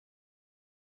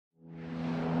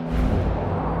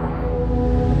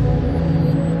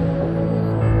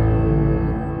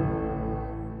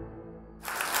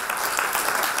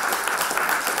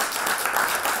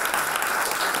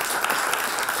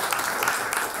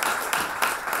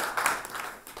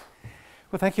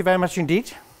Well, thank you very much indeed.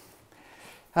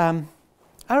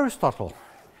 Aristotle,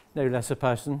 no less a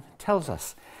person, tells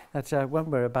us that when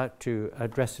we're about to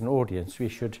address an audience, we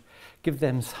should give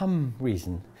them some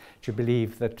reason to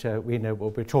believe that we know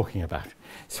what we're talking about.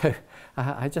 So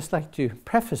I'd just like to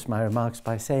preface my remarks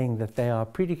by saying that they are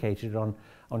predicated on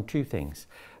two things.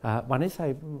 One is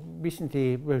I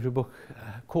recently wrote a book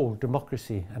called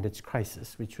Democracy and Its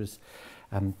Crisis, which was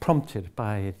prompted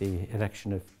by the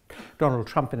election of Donald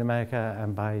Trump in America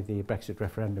and by the Brexit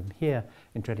referendum here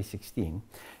in 2016.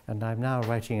 And I'm now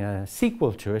writing a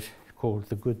sequel to it called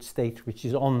The Good State, which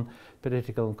is on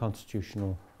political and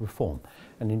constitutional reform.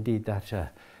 And indeed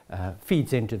that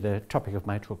feeds into the topic of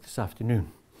my talk this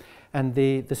afternoon. And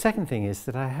the second thing is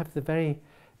that I have the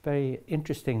very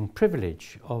interesting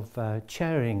privilege of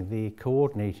chairing the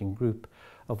coordinating group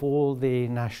of all the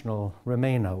national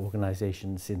Remainer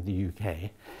organisations in the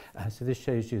UK. So this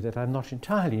shows you that I'm not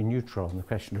entirely neutral on the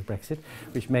question of Brexit,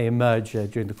 which may emerge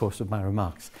during the course of my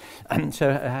remarks.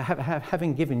 So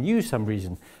having given you some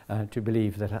reason to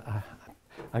believe that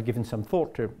I've given some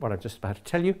thought to what I'm just about to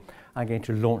tell you, I'm going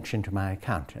to launch into my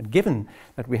account. And given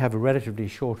that we have a relatively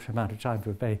short amount of time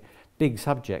for a very big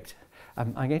subject,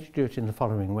 I'm going to do it in the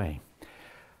following way.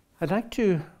 I'd like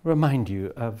to remind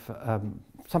you of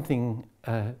something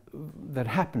that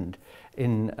happened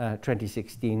in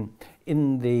 2016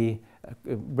 in the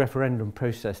referendum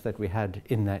process that we had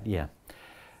in that year.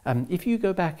 If you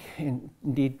go back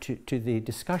indeed to the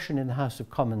discussion in the House of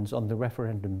Commons on the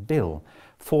referendum bill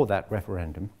for that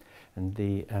referendum, and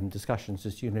the discussions,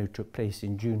 as you know, took place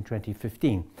in June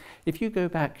 2015. If you go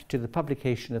back to the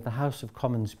publication of the House of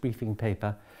Commons briefing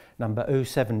paper number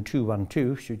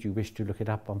 07212, should you wish to look it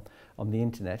up on the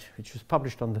internet, which was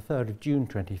published on the 3rd of June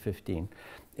 2015,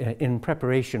 in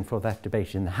preparation for that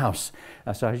debate in the House.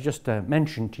 So I just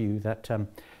mentioned to you that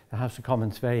the House of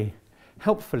Commons very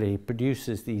helpfully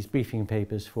produces these briefing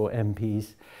papers for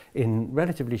MPs in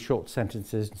relatively short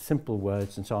sentences, simple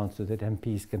words and so on, so that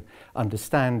MPs can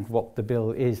understand what the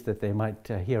bill is that they might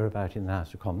hear about in the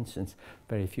House of Commons, since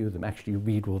very few of them actually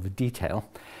read all the detail.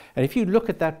 And if you look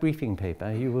at that briefing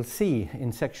paper, you will see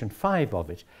in section 5 of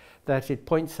it that it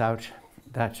points out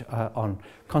that on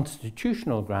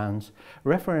constitutional grounds,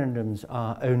 referendums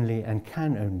are only and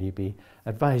can only be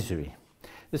advisory.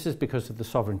 This is because of the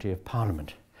sovereignty of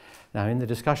Parliament. Now, in the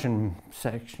discussion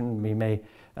section, we may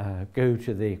go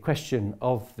to the question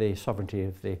of the sovereignty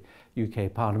of the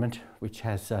UK Parliament, which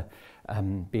has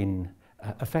been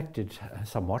affected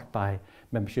somewhat by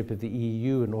membership of the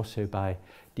EU and also by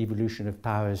devolution of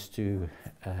powers to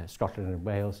Scotland and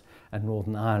Wales and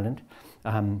Northern Ireland.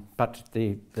 But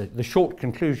the short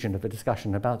conclusion of a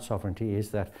discussion about sovereignty is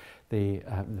that the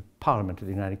Parliament of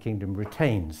the United Kingdom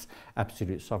retains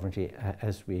absolute sovereignty,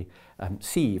 as we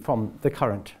see from the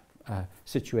current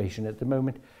situation at the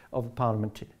moment of the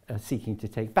Parliament seeking to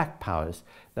take back powers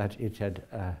that it had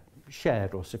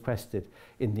shared or sequestered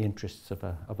in the interests of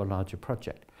a larger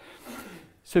project.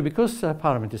 So because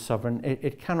Parliament is sovereign,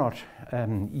 it cannot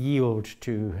yield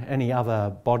to any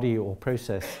other body or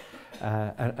process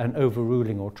an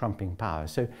overruling or trumping power.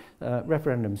 So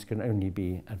referendums can only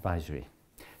be advisory.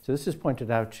 So this is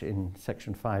pointed out in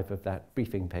section 5 of that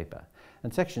briefing paper.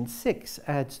 And section 6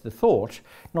 adds the thought,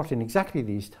 not in exactly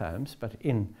these terms, but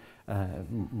in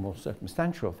more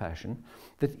circumstantial fashion,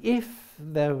 that if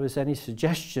there was any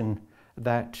suggestion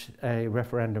that a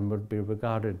referendum would be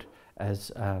regarded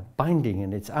as binding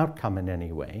in its outcome in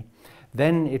any way,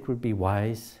 then it would be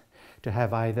wise to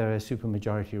have either a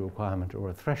supermajority requirement or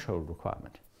a threshold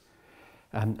requirement.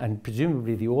 And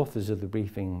presumably the authors of the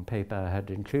briefing paper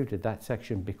had included that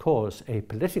section because a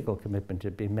political commitment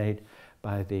had been made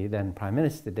by the then Prime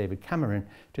Minister, David Cameron,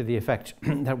 to the effect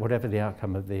that whatever the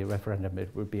outcome of the referendum,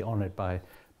 it would be honoured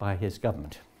by his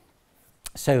government.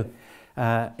 So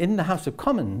in the House of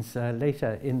Commons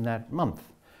later in that month,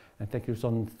 I think it was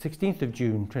on the 16th of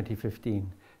June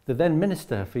 2015, the then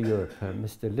Minister for Europe,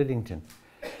 Mr. Lidington,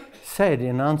 said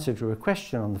in answer to a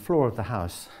question on the floor of the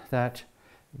House that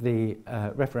the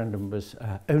referendum was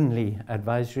only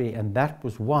advisory, and that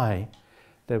was why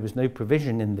there was no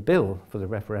provision in the bill for the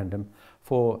referendum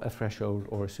for a threshold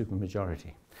or a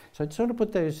supermajority. So I'd sort of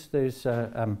put those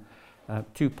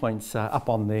 2 points up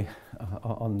on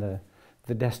the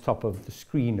desktop of the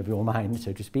screen of your mind,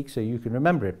 so to speak, so you can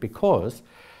remember it, because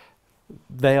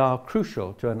they are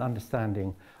crucial to an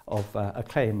understanding of a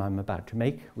claim I'm about to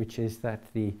make, which is that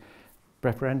the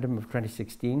referendum of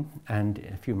 2016 and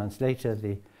a few months later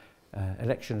the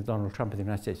election of Donald Trump in the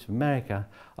United States of America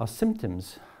are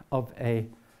symptoms of a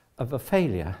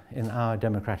failure in our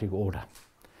democratic order.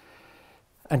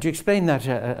 And to explain that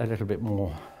a little bit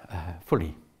more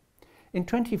fully, In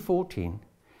 2014,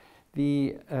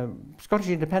 the Scottish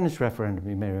independence referendum,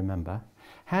 you may remember,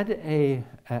 had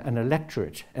an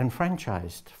electorate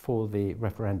enfranchised for the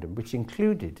referendum, which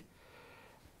included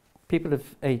people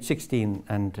of age 16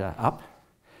 and up,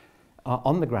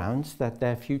 on the grounds that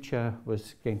their future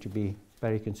was going to be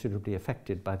very considerably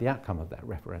affected by the outcome of that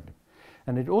referendum.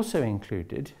 And it also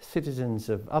included citizens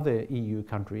of other EU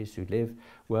countries who live,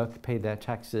 work, pay their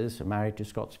taxes, are married to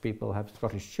Scots people, have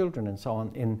Scottish children and so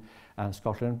on in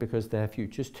Scotland, because their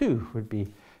futures too would be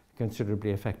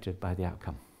considerably affected by the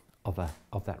outcome of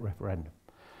that referendum.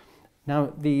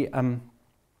 Now, the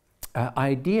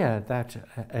idea that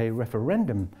a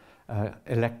referendum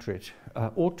electorate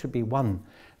ought to be one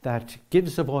that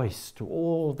gives a voice to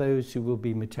all those who will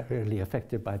be materially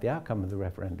affected by the outcome of the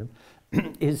referendum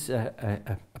is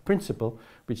a principle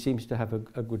which seems to have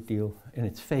a good deal in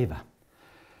its favour.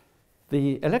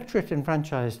 The electorate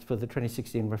enfranchised for the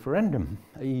 2016 referendum,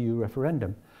 EU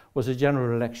referendum, was a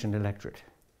general election electorate,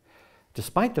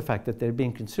 despite the fact that there had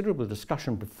been considerable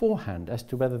discussion beforehand as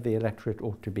to whether the electorate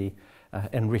ought to be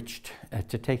enriched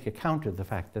to take account of the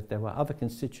fact that there were other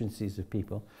constituencies of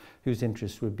people whose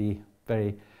interests would be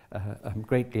very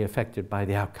greatly affected by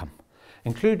the outcome,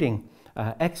 including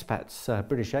expats,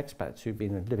 British expats who've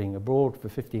been living abroad for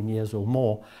 15 years or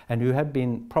more and who had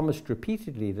been promised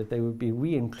repeatedly that they would be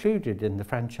re-included in the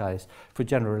franchise for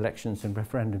general elections and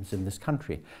referendums in this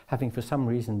country, having for some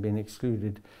reason been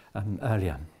excluded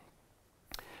earlier.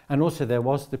 And also there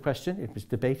was the question, it was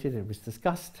debated, it was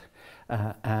discussed,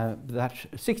 that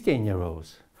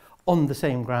 16-year-olds, on the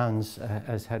same grounds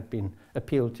as had been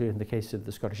appealed to in the case of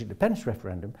the Scottish independence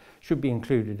referendum, should be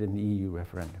included in the EU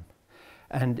referendum.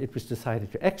 And it was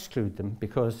decided to exclude them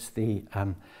because the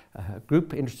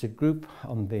interested group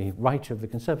on the right of the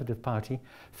Conservative Party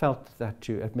felt that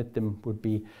to admit them would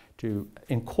be to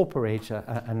incorporate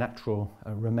a natural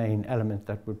Remain element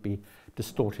that would be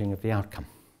distorting of the outcome.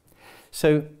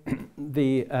 So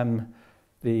the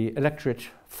electorate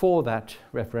for that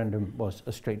referendum was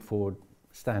a straightforward,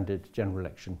 standard general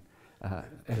election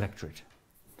electorate.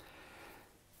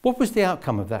 What was the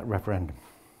outcome of that referendum?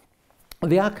 Well,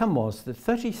 the outcome was that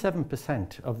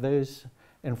 37% of those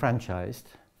enfranchised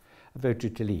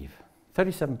voted to leave.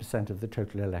 37% of the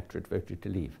total electorate voted to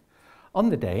leave. On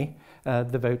the day,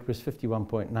 the vote was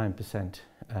 51.9%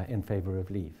 in favour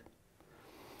of leave.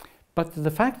 But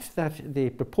the fact that the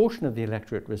proportion of the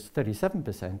electorate was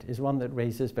 37% is one that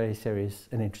raises very serious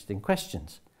and interesting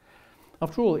questions.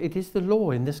 After all, it is the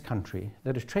law in this country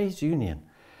that a trades union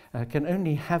can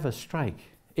only have a strike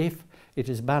if it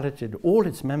has balloted all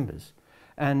its members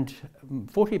and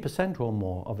 40% or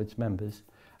more of its members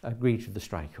agree to the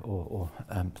strike or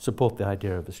support the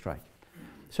idea of a strike.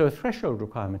 So a threshold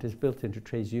requirement is built into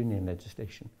trades union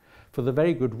legislation for the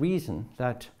very good reason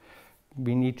that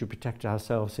we need to protect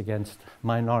ourselves against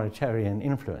minoritarian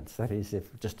influence. That is,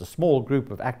 if just a small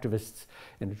group of activists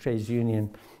in a trades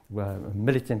union were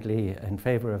militantly in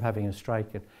favour of having a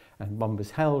strike and one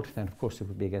was held, then of course it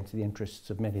would be against the interests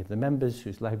of many of the members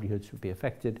whose livelihoods would be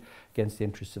affected, against the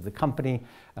interests of the company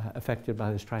affected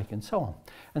by the strike, and so on.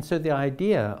 And so the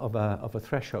idea of a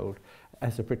threshold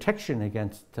as a protection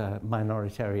against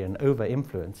minoritarian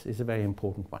over-influence is a very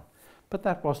important one. But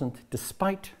that wasn't,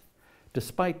 despite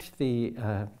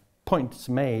the points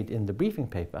made in the briefing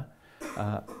paper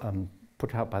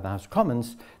put out by the House of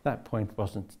Commons, that point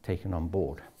wasn't taken on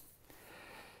board.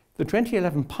 The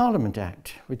 2011 Parliament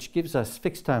Act, which gives us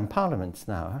fixed-term parliaments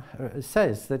now,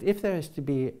 says that if there is to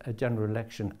be a general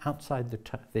election outside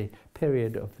the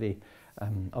period of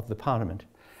the Parliament,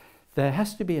 there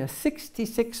has to be a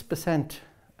 66%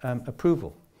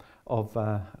 approval of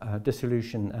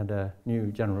dissolution and a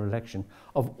new general election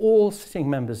of all sitting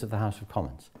members of the House of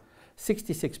Commons.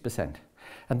 66%.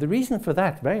 And the reason for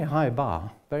that very high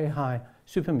bar, very high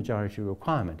supermajority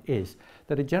requirement is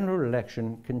that a general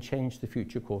election can change the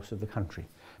future course of the country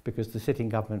because the sitting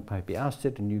government might be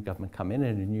ousted, a new government come in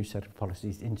and a new set of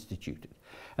policies instituted.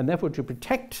 And therefore to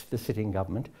protect the sitting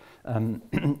government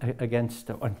against,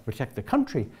 and protect the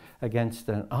country against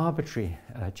an arbitrary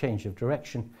change of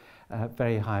direction, a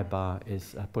very high bar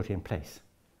is put in place.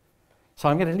 So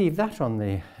I'm going to leave that on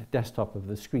the desktop of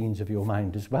the screens of your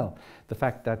mind as well. The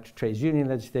fact that trades union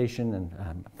legislation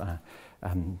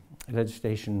and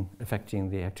legislation affecting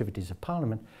the activities of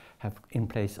Parliament have in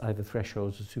place either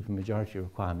thresholds or supermajority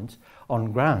requirements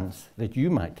on grounds that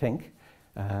you might think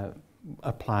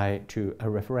apply to a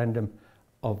referendum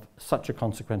of such a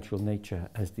consequential nature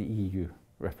as the EU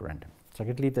referendum. So I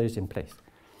could leave those in place.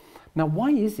 Now,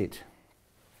 why is it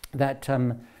that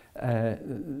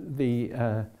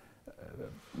the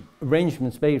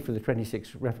arrangements made for the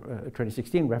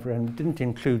 2016 referendum didn't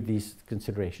include these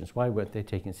considerations. Why weren't they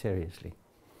taken seriously?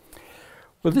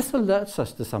 Well, this alerts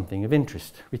us to something of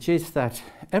interest, which is that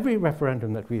every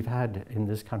referendum that we've had in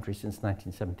this country since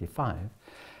 1975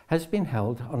 has been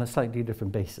held on a slightly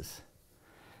different basis.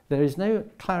 There is no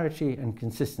clarity and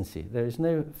consistency. There is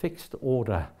no fixed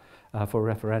order for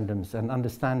referendums and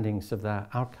understandings of their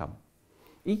outcome.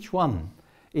 Each one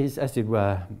is, as it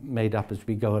were, made up as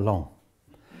we go along.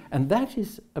 And that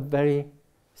is a very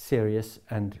serious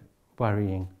and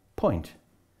worrying point.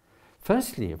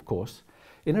 Firstly, of course,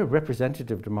 in a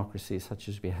representative democracy such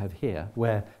as we have here,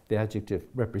 where the adjective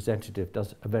representative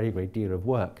does a very great deal of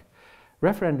work,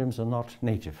 referendums are not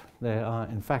native. They are,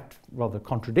 in fact, rather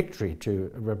contradictory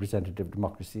to representative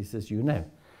democracies, as you know.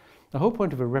 The whole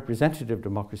point of a representative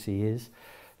democracy is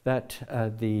that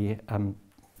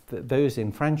those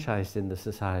enfranchised in the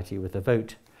society with a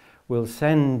vote will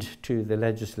send to the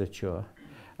legislature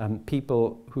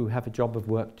people who have a job of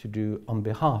work to do on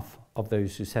behalf of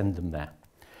those who send them there.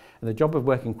 And the job of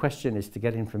work in question is to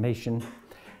get information,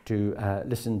 to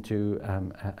listen to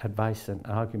advice and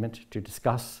argument, to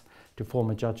discuss, to form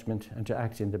a judgment, and to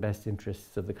act in the best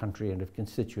interests of the country and of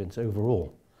constituents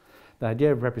overall. The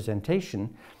idea of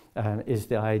representation is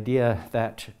the idea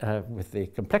that with the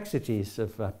complexities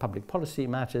of public policy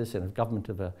matters and of government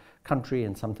of a country,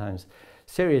 and sometimes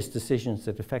serious decisions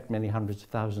that affect many hundreds of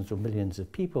thousands or millions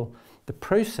of people, the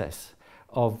process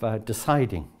of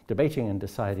debating and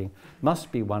deciding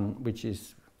must be one which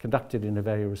is conducted in a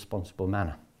very responsible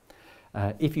manner.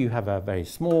 If you have a very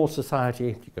small society,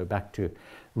 if you go back to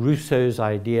Rousseau's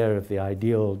idea of the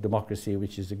ideal democracy,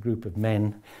 which is a group of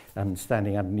men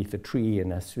standing underneath a tree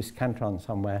in a Swiss canton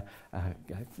somewhere,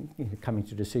 coming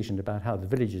to a decision about how the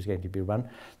village is going to be run,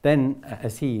 then,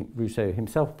 as Rousseau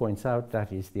himself points out,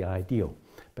 that is the ideal.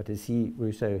 But as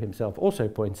Rousseau himself also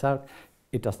points out,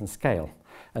 it doesn't scale.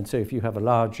 And so if you have a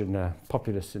large and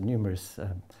populous and numerous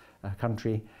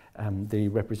country, the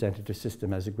representative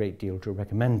system has a great deal to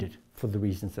recommend it for the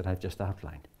reasons that I've just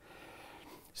outlined.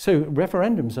 So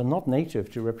referendums are not native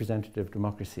to representative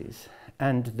democracies,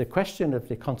 and the question of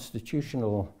the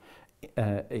constitutional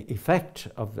effect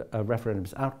of a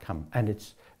referendum's outcome and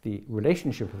the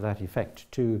relationship of that effect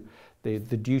to the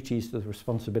duties, the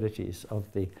responsibilities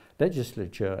of the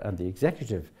legislature and the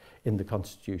executive in the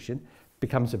Constitution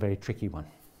becomes a very tricky one.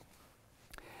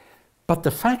 But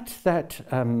the fact that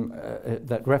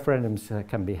referendums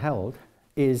can be held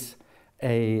is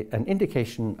an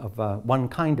indication of one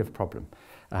kind of problem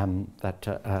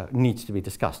that needs to be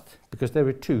discussed, because there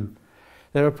are two.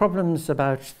 There are problems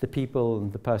about the people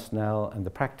and the personnel and the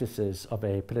practices of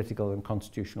a political and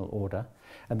constitutional order,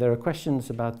 and there are questions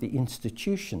about the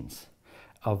institutions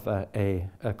of a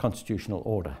constitutional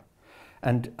order.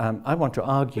 And I want to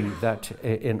argue that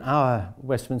in our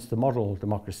Westminster model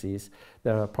democracies,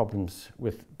 there are problems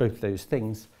with both those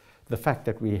things. The fact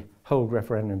that we hold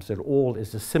referendums at all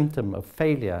is a symptom of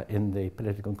failure in the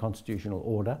political and constitutional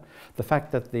order. The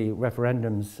fact that the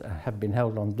referendums have been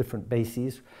held on different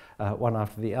bases, one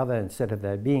after the other, instead of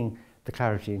there being the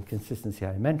clarity and consistency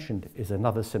I mentioned, is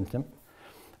another symptom.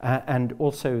 And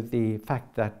also the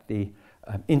fact that the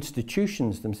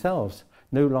institutions themselves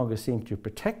no longer seem to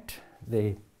protect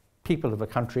the people of a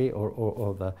country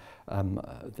or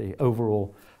the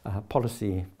overall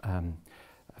policy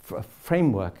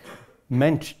framework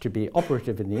meant to be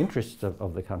operative in the interests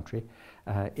of the country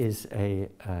is an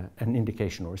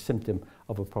indication or a symptom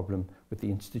of a problem with the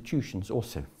institutions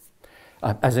also.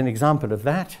 As an example of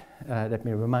that, let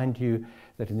me remind you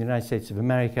that in the United States of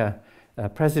America,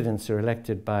 presidents are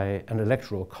elected by an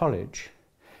electoral college.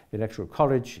 The electoral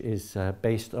college is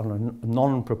based on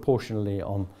non-proportionally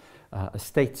on a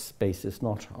states basis,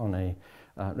 not on an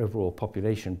overall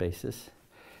population basis.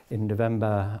 In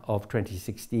November of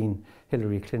 2016,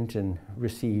 Hillary Clinton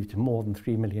received more than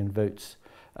 3 million votes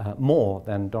more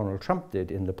than Donald Trump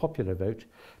did in the popular vote,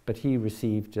 but he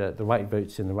received the right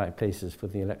votes in the right places for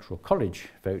the electoral college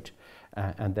vote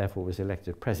and therefore was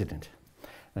elected president.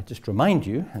 Now, just to remind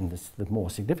you, and this is the more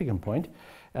significant point,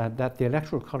 that the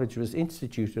Electoral College was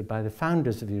instituted by the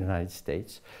founders of the United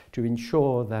States to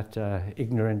ensure that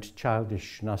ignorant,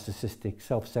 childish, narcissistic,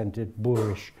 self-centered,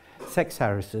 boorish sex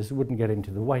harassers wouldn't get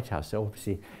into the White House. So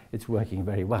obviously it's working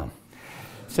very well.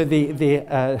 So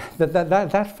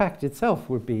that fact itself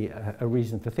would be a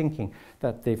reason for thinking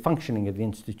that the functioning of the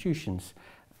institutions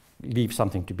leaves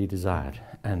something to be desired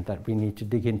and that we need to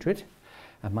dig into it.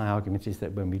 And my argument is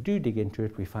that when we do dig into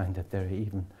it, we find that there are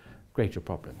even greater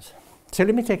problems. So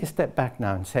let me take a step back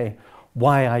now and say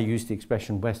why I use the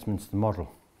expression Westminster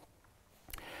model.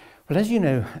 Well, as you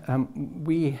know,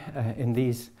 we in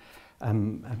these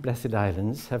Blessed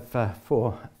Islands have,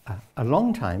 for a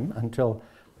long time, until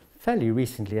fairly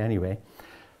recently anyway,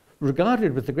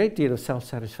 regarded with a great deal of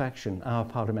self-satisfaction our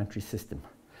parliamentary system,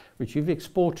 which we've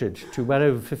exported to well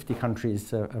over 50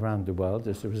 countries around the world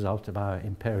as a result of our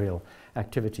imperial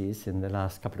activities in the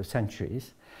last couple of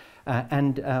centuries.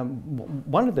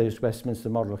 One of those Westminster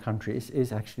model countries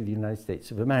is actually the United States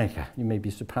of America. You may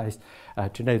be surprised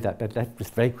to know that, but let me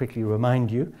very quickly remind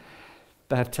you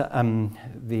that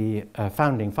the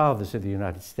founding fathers of the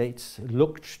United States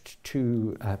looked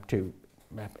to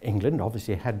England,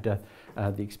 obviously had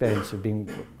the experience of being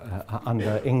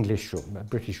under English or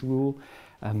British rule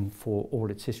for all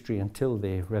its history until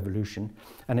the Revolution,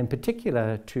 and in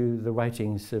particular to the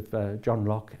writings of John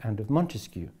Locke and of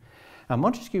Montesquieu.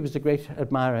 Montesquieu was a great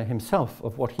admirer himself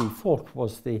of what he thought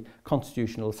was the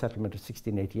constitutional settlement of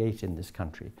 1688 in this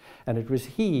country. And it was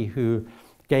he who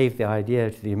gave the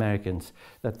idea to the Americans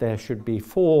that there should be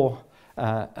four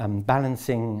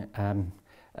balancing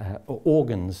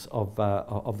organs of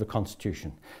the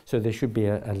Constitution. So there should be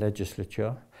a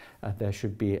legislature, there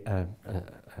should be an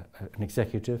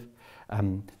executive.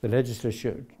 The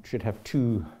legislature should have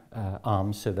two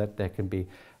arms so that there can be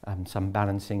some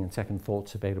balancing and second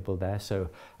thoughts available there, so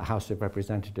a House of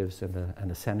Representatives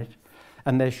and a Senate.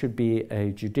 And there should be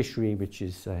a judiciary which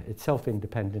is itself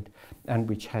independent and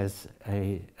which has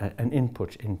an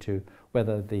input into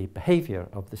whether the behavior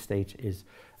of the state is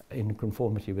in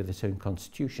conformity with its own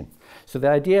constitution. So the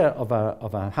idea of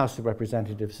a House of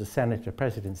Representatives, a Senate, a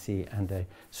presidency, and a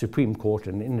Supreme Court,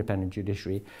 an independent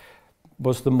judiciary,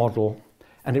 was the model,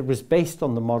 and it was based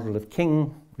on the model of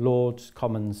King, Lords,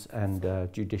 Commons, and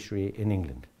judiciary in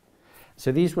England.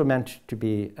 So these were meant to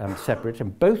be separate,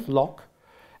 and both Locke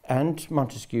and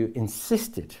Montesquieu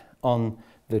insisted on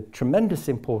the tremendous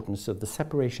importance of the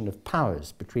separation of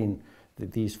powers between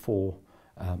these four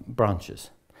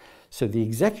branches. So the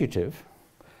executive,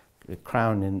 the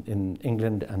crown in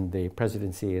England and the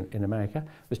presidency in America,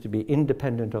 was to be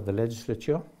independent of the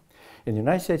legislature. In the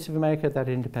United States of America, that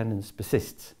independence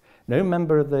persists. No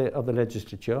member of the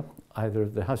legislature, either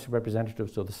of the House of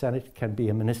Representatives or the Senate, can be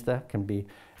a minister, can be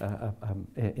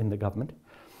in the government.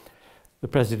 The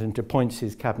president appoints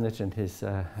his cabinet and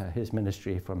his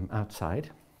ministry from outside.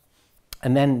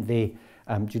 And then the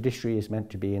judiciary is meant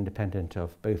to be independent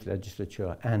of both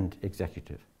legislature and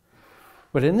executive.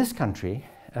 Well, in this country,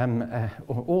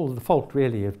 all the fault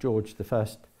really of George I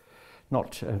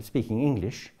not speaking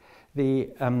English, the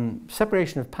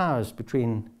separation of powers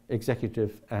between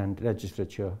executive and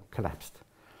legislature collapsed.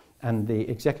 And the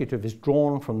executive is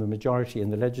drawn from the majority in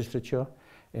the legislature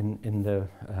in the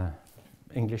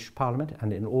English Parliament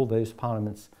and in all those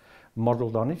parliaments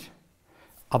modelled on it,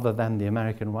 other than the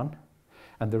American one.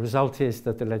 And the result is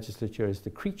that the legislature is the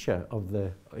creature of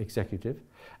the executive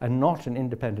and not an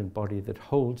independent body that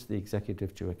holds the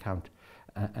executive to account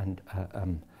and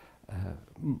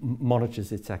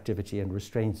monitors its activity and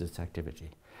restrains its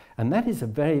activity. And that is a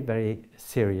very, very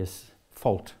serious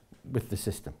fault with the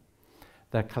system,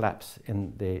 the collapse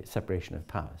in the separation of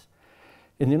powers.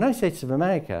 In the United States of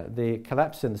America, the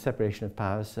collapse in the separation of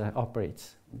powers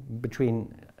operates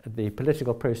between the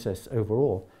political process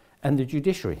overall and the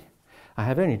judiciary. I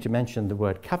have only to mention the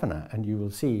word Kavanaugh, and you will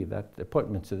see that the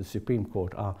appointments to the Supreme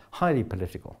Court are highly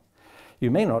political. You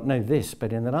may not know this,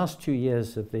 but in the last 2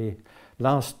 years of the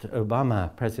last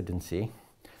Obama presidency,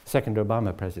 second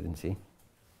Obama presidency,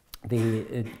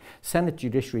 the Senate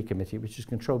Judiciary Committee, which is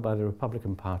controlled by the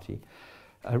Republican Party,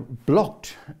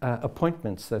 blocked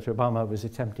appointments that Obama was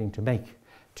attempting to make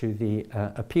to the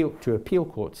appeal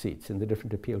court seats in the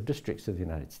different appeal districts of the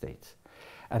United States.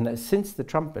 And since the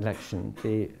Trump election,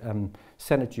 the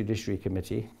Senate Judiciary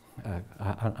Committee,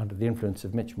 under the influence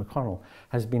of Mitch McConnell,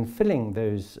 has been filling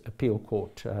those appeal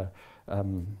court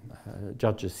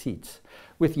judges' seats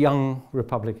with young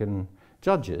Republican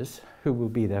judges who will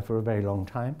be there for a very long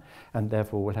time and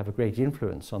therefore will have a great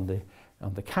influence on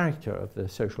the character of the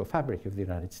social fabric of the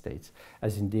United States,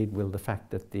 as indeed will the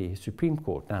fact that the Supreme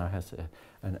Court now has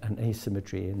an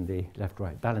asymmetry in the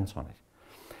left-right balance on it.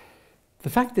 The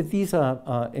fact that these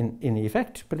are in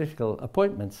effect political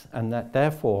appointments and that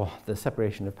therefore the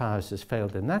separation of powers has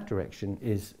failed in that direction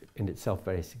is in itself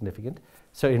very significant.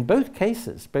 So in both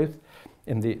cases, both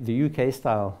in the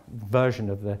UK-style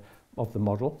version of the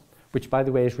model, which by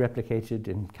the way is replicated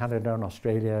in Canada and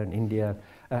Australia and India,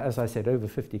 as I said, over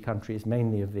 50 countries,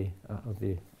 mainly of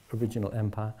the original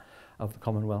empire of the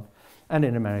Commonwealth, and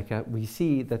in America, we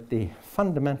see that the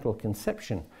fundamental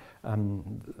conception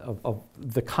of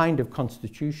the kind of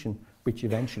constitution which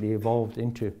eventually evolved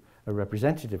into a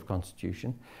representative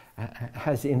constitution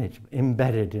has in it,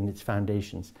 embedded in its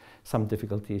foundations, some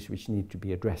difficulties which need to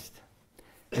be addressed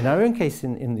In our own case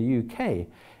in the UK,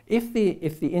 if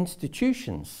the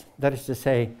institutions, that is to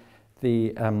say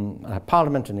the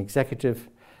Parliament and Executive,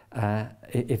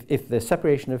 if the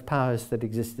separation of powers that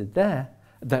existed there,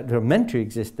 that were meant to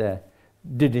exist there,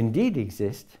 did indeed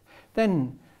exist,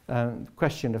 then the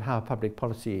question of how public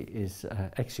policy is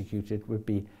executed would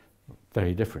be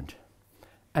very different.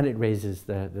 And it raises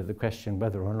the question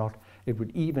whether or not it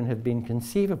would even have been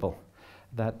conceivable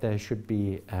that there should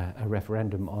be a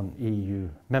referendum on EU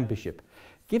membership,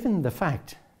 given the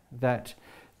fact that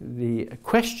the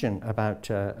question about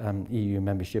EU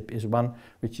membership is one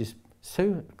which is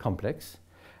so complex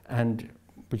and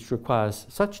which requires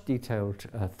such detailed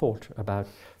thought about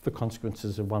the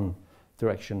consequences of one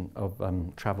direction of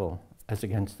travel as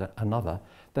against another,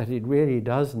 that it really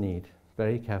does need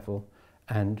very careful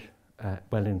and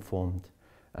well-informed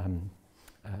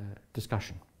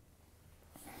discussion.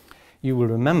 You will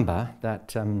remember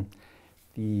that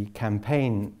the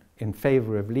campaign in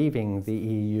favour of leaving the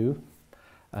EU,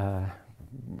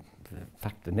 in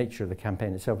fact the nature of the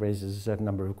campaign itself raises a certain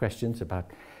number of questions about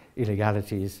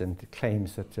illegalities and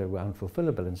claims that were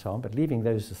unfulfillable and so on, but leaving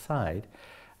those aside,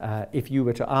 if you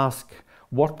were to ask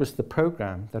what was the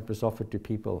programme that was offered to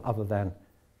people other than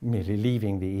merely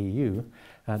leaving the EU,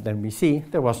 then we see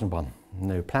there wasn't one.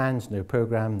 No plans, no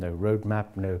programme, no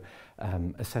roadmap, no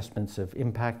assessments of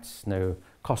impacts, no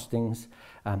costings,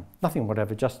 nothing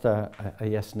whatever, just a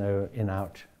yes, no,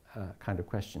 in-out kind of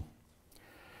question.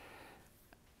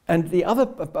 And the other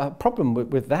problem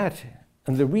with that,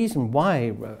 and the reason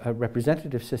why a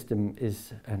representative system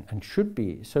is and should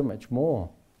be so much more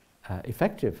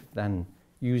effective than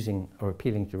using or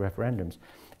appealing to referendums,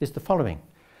 is the following.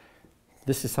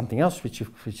 This is something else which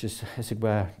is, as it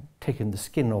were, taken the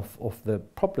skin off the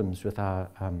problems with our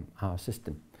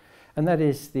system. And that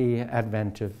is the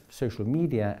advent of social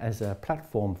media as a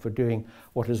platform for doing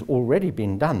what has already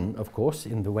been done, of course,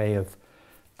 in the way of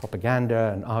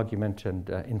propaganda and argument and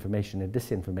information and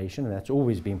disinformation, and that's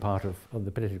always been part of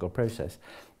the political process,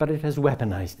 but it has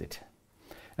weaponized it.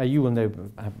 You will know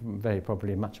very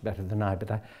probably much better than I,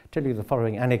 but I tell you the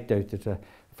following anecdote that a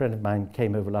friend of mine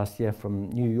came over last year from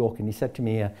New York, and he said to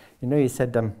me, you know, he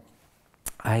said,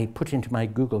 I put into my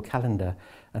Google Calendar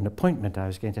an appointment I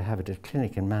was going to have at a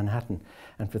clinic in Manhattan,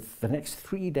 and for the next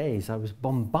 3 days I was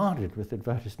bombarded with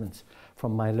advertisements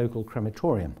from my local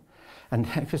crematorium. And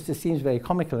just it seems very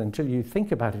comical until you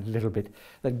think about it a little bit,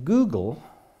 that Google,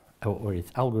 or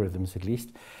its algorithms at least,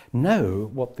 know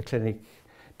what the clinic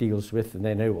deals with, and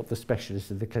they know what the specialist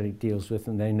of the clinic deals with,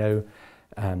 and they know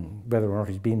whether or not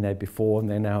he's been there before, and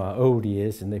they know how old he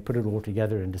is, and they put it all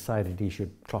together and decided he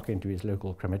should clock into his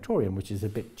local crematorium, which is a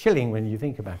bit chilling when you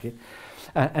think about it.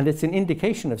 And it's an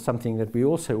indication of something that we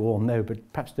also all know, but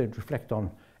perhaps don't reflect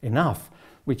on enough,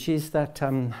 which is that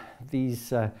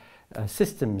these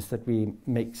systems that we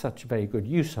make such very good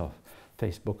use of,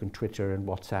 Facebook and Twitter and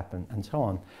WhatsApp and so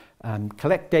on,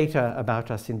 collect data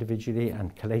about us individually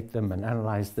and collate them and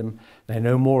analyze them. They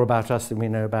know more about us than we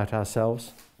know about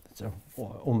ourselves. It's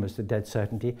almost a dead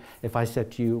certainty. If I said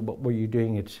to you, what were you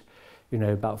doing at, you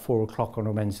know, about 4 o'clock on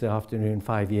a Wednesday afternoon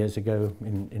 5 years ago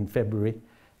in February,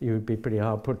 you would be pretty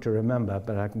hard put to remember,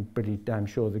 but I'm pretty damn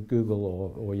sure that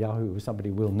Google or Yahoo or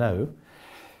somebody will know.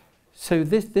 So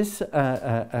this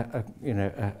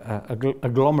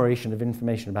agglomeration of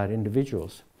information about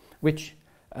individuals, which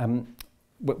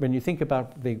when you think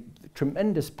about the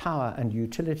tremendous power and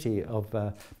utility of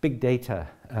big data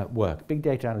work, big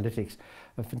data analytics,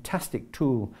 a fantastic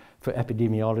tool for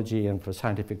epidemiology and for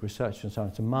scientific research and so on.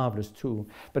 It's a marvelous tool,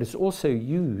 but it's also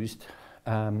used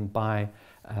by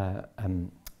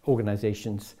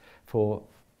organizations for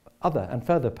other and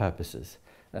further purposes.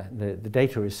 The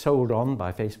data is sold on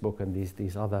by Facebook and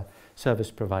these other service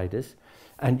providers,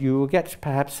 and you will get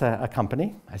perhaps a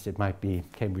company, as it might be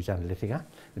Cambridge Analytica.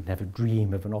 You'd never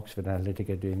dream of an Oxford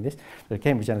Analytica doing this, but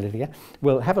Cambridge Analytica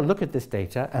will have a look at this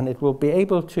data, and it will be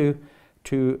able to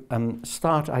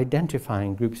start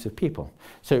identifying groups of people.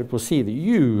 So it will see that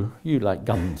you like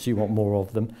guns, you want more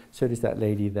of them, so does that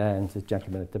lady there and the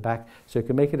gentleman at the back. So it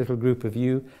can make a little group of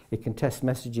you, it can test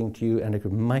messaging to you, and it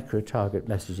can micro-target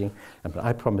messaging, and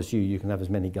I promise you can have as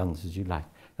many guns as you like.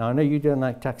 Now I know you don't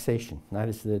like taxation, now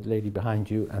this is the lady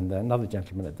behind you and another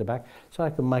gentleman at the back, so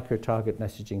I can micro-target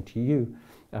messaging to you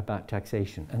about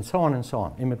taxation, and so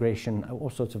on, immigration, all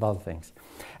sorts of other things.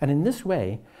 And in this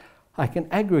way, I can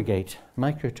aggregate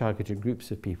micro-targeted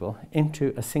groups of people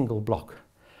into a single block.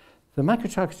 The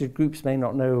micro-targeted groups may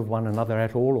not know of one another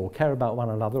at all, or care about one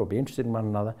another, or be interested in one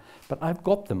another, but I've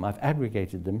got them, I've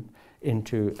aggregated them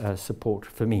into support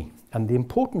for me. And the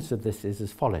importance of this is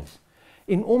as follows.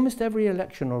 In almost every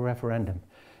election or referendum,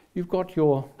 you've got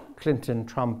your Clinton,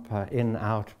 Trump, in,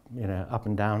 out, up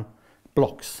and down,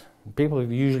 blocks. People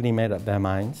have usually made up their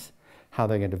minds how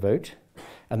they're going to vote,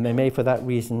 and they may, for that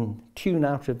reason, tune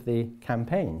out of the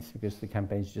campaigns because the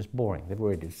campaigns are just boring. They've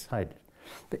already decided.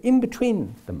 But in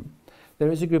between them,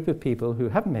 there is a group of people who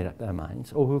haven't made up their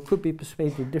minds, or who could be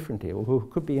persuaded differently, or who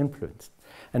could be influenced.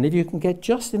 And if you can get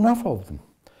just enough of them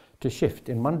to shift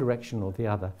in one direction or the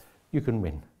other, you can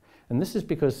win. And this is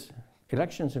because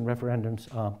elections and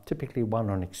referendums are typically won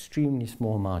on extremely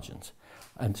small margins.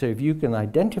 And so if you can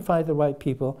identify the right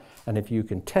people, and if you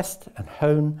can test and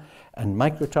hone and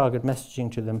micro-target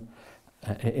messaging to them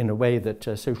in a way that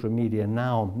social media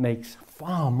now makes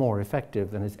far more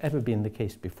effective than has ever been the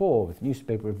case before, with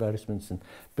newspaper advertisements and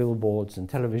billboards and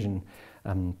television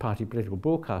party political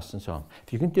broadcasts and so on.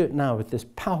 If you can do it now with this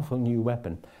powerful new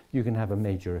weapon, you can have a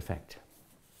major effect.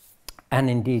 And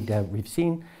indeed, we've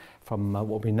seen from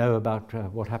what we know about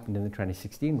what happened in the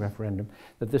 2016 referendum,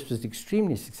 that this was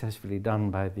extremely successfully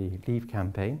done by the Leave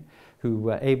campaign, who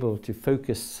were able to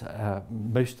focus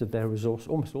most of their resources,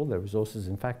 almost all their resources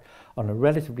in fact, on a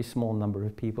relatively small number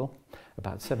of people,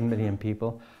 about 7 million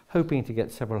people, hoping to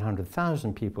get several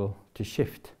 100,000 people to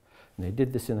shift. And they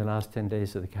did this in the last 10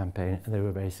 days of the campaign, and they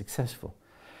were very successful.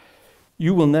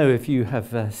 You will know, if you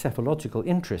have psephological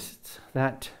interests,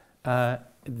 that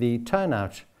the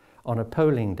turnout on a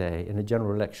polling day in a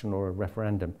general election or a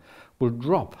referendum will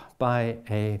drop by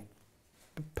a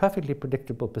perfectly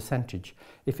predictable percentage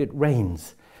if it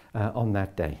rains on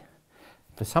that day.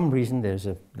 For some reason, there's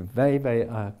a very, very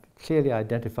clearly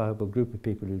identifiable group of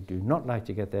people who do not like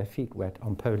to get their feet wet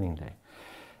on polling day.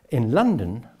 In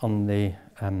London, on the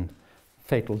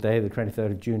fatal day, the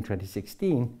 23rd of June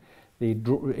 2016,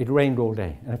 it rained all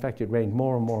day. And in fact, it rained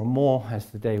more and more and more as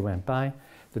the day went by.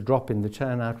 The drop in the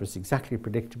turnout was exactly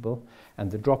predictable,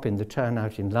 and the drop in the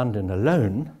turnout in London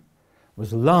alone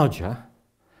was larger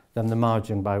than the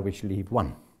margin by which Leave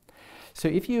won. So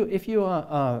if you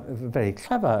are very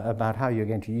clever about how you're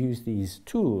going to use these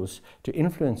tools to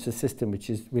influence a system which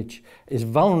is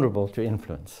vulnerable to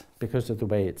influence because of the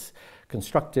way it's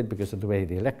constructed, because of the way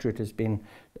the electorate has been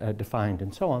defined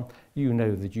and so on, you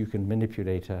know that you can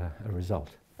manipulate a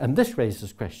result. And this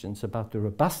raises questions about the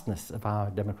robustness of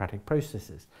our democratic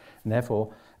processes. And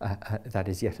therefore, that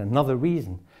is yet another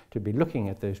reason to be looking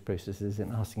at those processes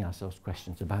and asking ourselves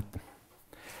questions about them.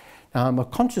 Now, I'm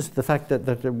conscious of the fact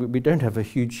that we don't have a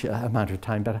huge amount of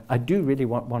time, but I do really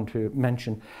want to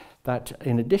mention that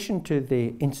in addition to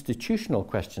the institutional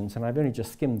questions, and I've only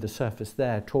just skimmed the surface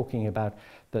there, talking about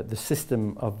the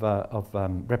system of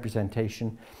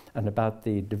representation and about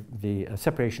the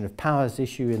separation of powers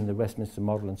issue in the Westminster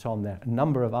model and so on, there are a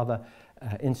number of other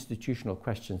institutional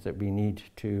questions that we need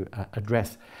to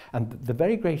address. And the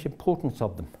very great importance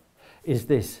of them is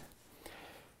this.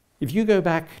 If you go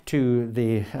back to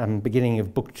the beginning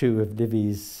of Book 2 of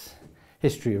Livy's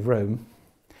History of Rome,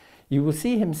 you will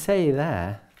see him say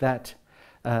there that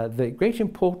the great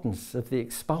importance of the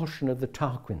expulsion of the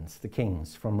Tarquins, the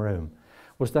kings, from Rome,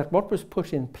 was that what was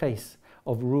put in place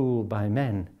of rule by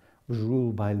men was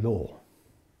rule by law.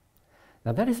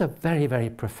 Now that is a very, very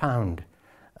profound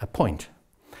point,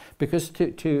 because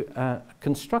to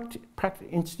construct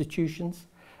institutions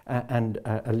and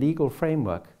a legal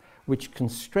framework which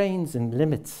constrains and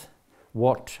limits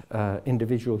what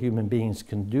individual human beings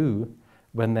can do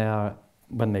when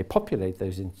they populate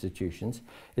those institutions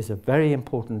is a very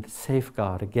important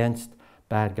safeguard against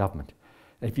bad government.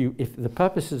 If the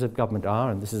purposes of government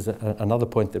are, and this is another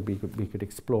point that we could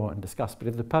explore and discuss, but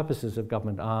if the purposes of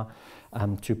government are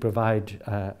to provide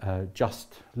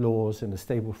just laws and a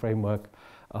stable framework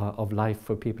of life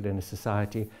for people in a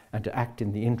society, and to act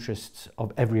in the interests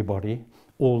of everybody,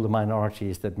 all the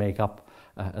minorities that make up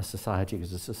a society,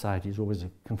 because a society is always a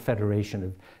confederation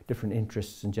of different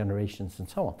interests and generations and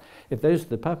so on. If those are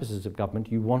the purposes of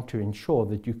government, you want to ensure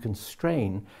that you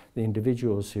constrain the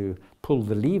individuals who pull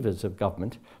the levers of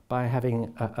government by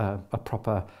having a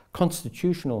proper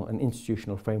constitutional and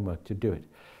institutional framework to do it.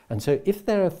 And so if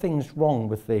there are things wrong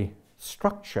with the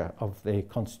structure of the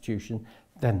constitution,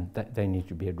 then they need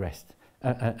to be addressed.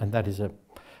 And that is a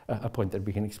point that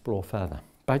we can explore further.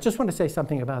 But I just want to say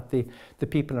something about the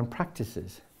people and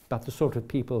practices, about the sort of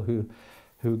people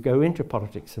who go into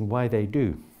politics and why they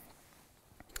do.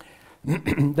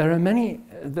 There are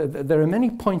many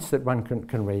points that one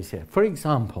can raise here. For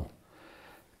example,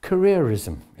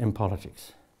 careerism in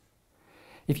politics.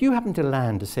 If you happen to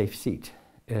land a safe seat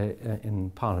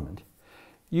in Parliament,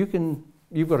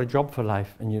 you've got a job for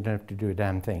life and you don't have to do a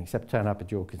damn thing except turn up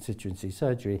at your constituency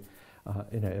surgery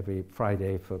every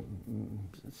Friday for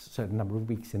a certain number of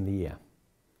weeks in the year.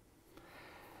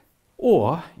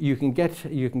 Or you can get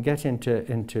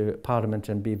into Parliament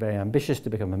and be very ambitious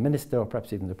to become a minister or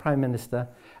perhaps even the Prime Minister.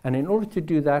 And in order to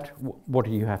do that, what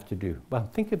do you have to do? Well,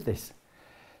 think of this.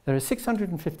 There are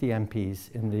 650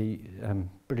 MPs in the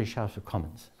British House of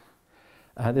Commons.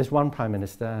 There's one Prime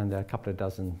Minister and there are a couple of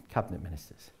dozen cabinet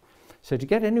ministers. So to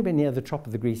get anywhere near the top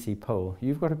of the greasy pole,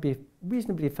 you've got to be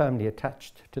reasonably firmly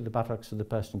attached to the buttocks of the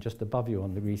person just above you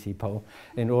on the greasy pole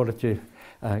in order to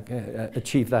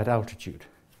achieve that altitude.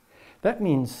 That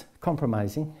means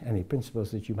compromising any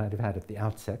principles that you might have had at the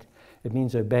outset. It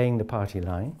means obeying the party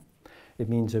line. It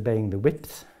means obeying the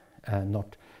whips,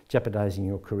 not jeopardizing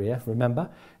your career. Remember,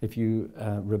 if you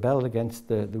rebel against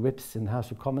the whips in the House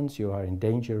of Commons, you are in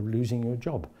danger of losing your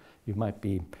job. You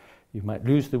might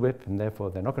lose the whip, and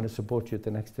therefore they're not going to support you at the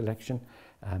next election.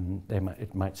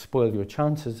 It might spoil your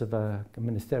chances of a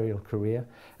ministerial career.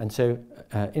 And so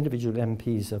individual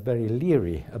MPs are very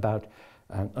leery about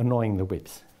annoying the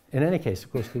whips. In any case,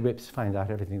 of course, the whips find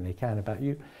out everything they can about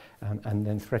you and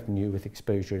then threaten you with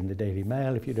exposure in the Daily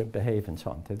Mail if you don't behave and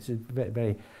so on. So this is very,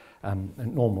 very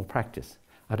normal practice.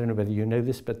 I don't know whether you know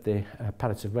this, but the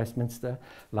Palace of Westminster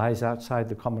lies outside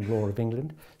the common law of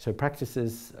England. So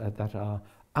practices that are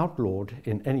outlawed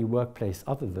in any workplace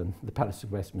other than the Palace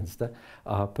of Westminster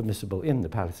are permissible in the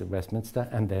Palace of Westminster,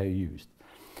 and they're used.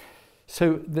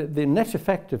 So the net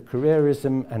effect of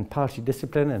careerism and party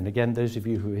discipline, and again, those of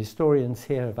you who are historians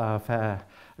here of our fair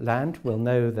land will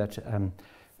know that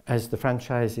as the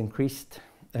franchise increased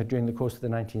during the course of the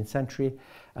 19th century,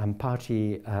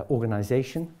 party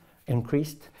organisation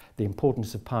increased, the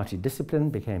importance of party discipline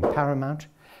became paramount,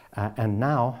 and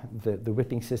now the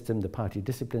whipping system, the party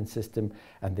discipline system,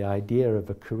 and the idea of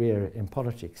a career in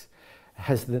politics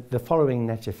has the following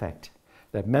net effect,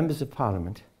 that members of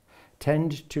Parliament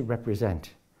tend to represent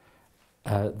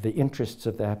the interests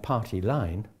of their party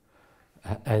line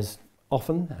as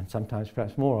often, and sometimes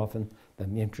perhaps more often,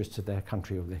 than the interests of their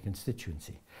country or their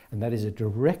constituency. And that is a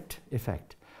direct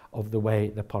effect of the way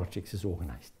that politics is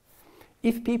organised.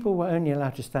 If people were only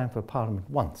allowed to stand for Parliament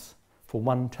once, for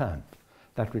one term,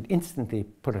 that would instantly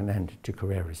put an end to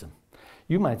careerism.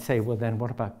 You might say, well then what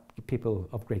about people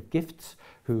of great gifts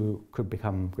who could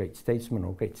become great statesmen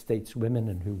or great stateswomen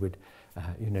and who would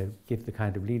give the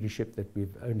kind of leadership that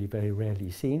we've only very rarely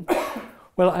seen?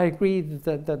 Well, I agree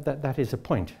that is a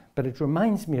point, but it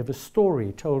reminds me of a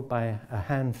story told by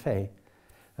Han Fei.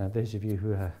 Those of you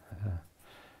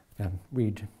who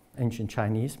read ancient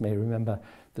Chinese may remember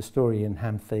the story in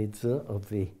Han Fei Zi of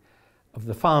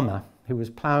the farmer who was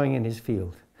ploughing in his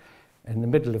field, in the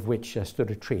middle of which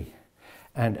stood a tree.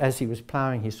 And as he was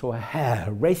ploughing, he saw a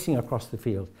hare racing across the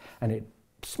field, and it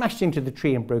smashed into the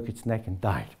tree and broke its neck and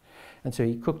died. And so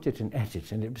he cooked it and ate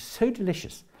it, and it was so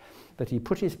delicious that he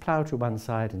put his plough to one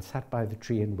side and sat by the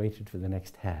tree and waited for the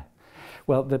next hare.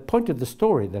 Well, the point of the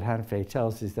story that Han Fei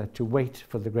tells is that to wait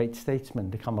for the great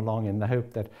statesman to come along in the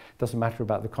hope that it doesn't matter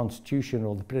about the constitution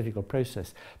or the political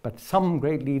process, but some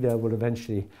great leader will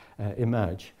eventually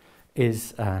emerge,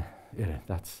 is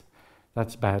that's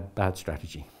bad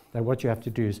strategy. Now what you have to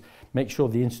do is make sure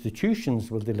the institutions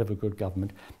will deliver good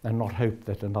government and not hope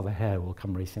that another hare will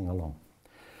come racing along.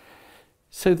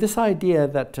 So this idea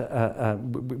that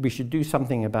we should do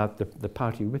something about the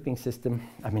party whipping system,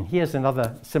 I mean, here's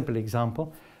another simple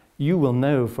example. You will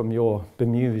know from your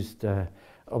bemused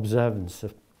observance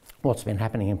of what's been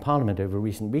happening in Parliament over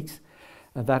recent weeks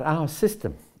that our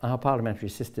system, our parliamentary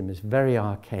system, is very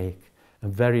archaic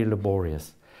and very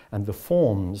laborious. And the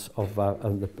forms of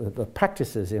the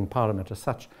practices in Parliament are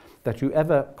such that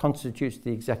whoever constitutes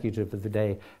the executive of the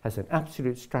day has an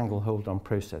absolute stranglehold on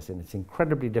process, and it's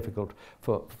incredibly difficult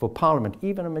for Parliament,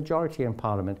 even a majority in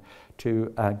Parliament,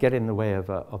 to get in the way of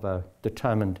a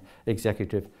determined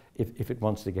executive if it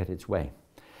wants to get its way.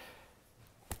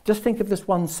 Just think of this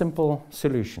one simple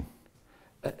solution,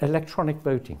 electronic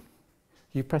voting.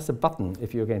 You press a button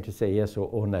if you're going to say yes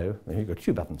or no. You've got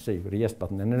two buttons, so you've got a yes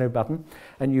button and a no button,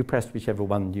 and you press whichever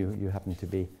one you happen to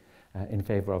be in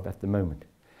favour of at the moment.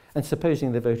 And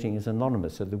supposing the voting is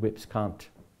anonymous, so the whips can't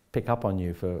pick up on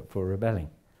you for rebelling.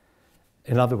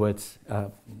 In other words,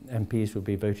 MPs would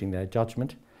be voting their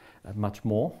judgment much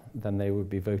more than they would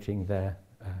be voting their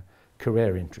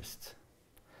career interests.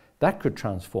 That could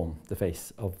transform the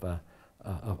face of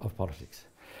politics.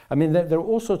 I mean, there are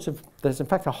all sorts of, there's in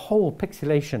fact a whole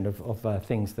pixelation of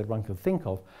things that one could think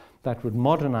of that would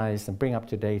modernize and bring up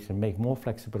to date and make more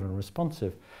flexible and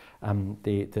responsive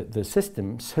the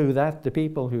system, so that the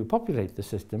people who populate the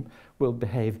system will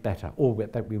behave better, or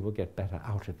that we will get better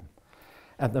out of them.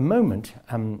 At the moment,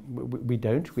 we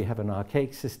don't. We have an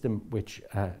archaic system which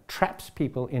traps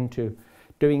people into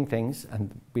doing things,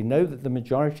 and we know that the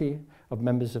majority of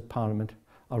members of parliament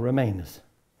are Remainers.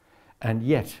 And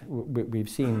yet we've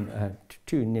seen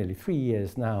nearly 3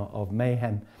 years now of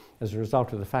mayhem as a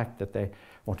result of the fact that they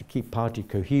want to keep party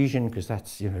cohesion, because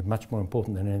that's much more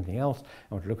important than anything else. They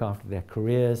want to look after their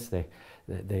careers. The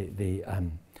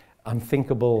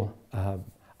unthinkable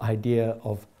idea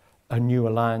of a new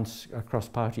alliance across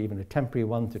party, even a temporary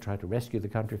one, to try to rescue the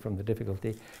country from the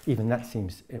difficulty, even that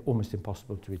seems almost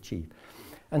impossible to achieve.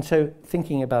 And so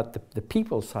thinking about the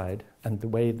people side and the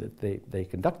way that they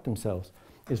conduct themselves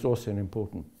is also an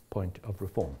important point of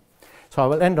reform. So I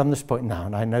will end on this point now,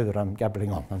 and I know that I'm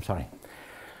gabbling on, I'm sorry.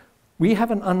 We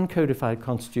have an uncodified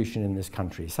constitution in this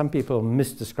country. Some people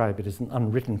misdescribe it as an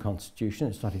unwritten constitution.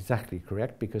 It's not exactly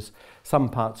correct, because some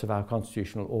parts of our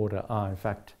constitutional order are in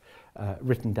fact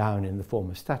written down in the form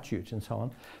of statutes and so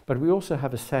on. But we also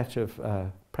have a set of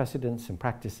precedents and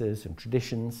practices and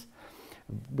traditions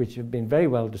which have been very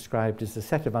well described as a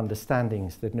set of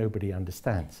understandings that nobody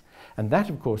understands. And that,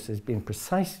 of course, has been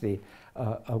precisely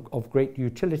of great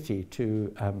utility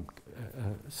to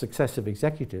successive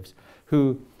executives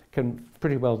who can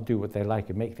pretty well do what they like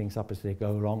and make things up as they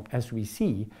go along, as we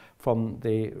see from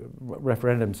the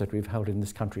referendums that we've held in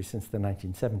this country since the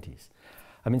 1970s.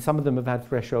 I mean, some of them have had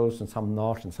thresholds and some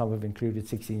not, and some have included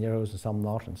 16-year-olds and some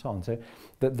not, and so on. So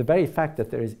the very fact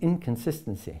that there is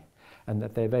inconsistency and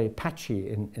that they're very patchy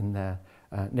in their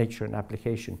nature and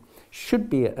application should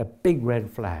be a big red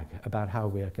flag about how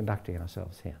we are conducting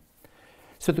ourselves here.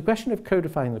 So the question of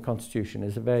codifying the Constitution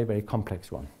is a very, very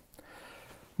complex one.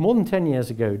 More than 10 years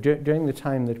ago, during the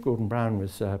time that Gordon Brown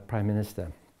was Prime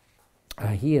Minister,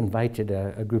 he invited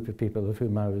a group of people, of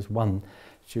whom I was one,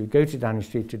 to go to Downing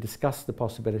Street to discuss the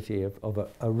possibility of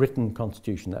a written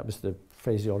constitution. That was the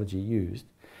phraseology used.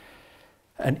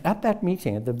 And at that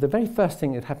meeting, the very first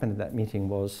thing that happened at that meeting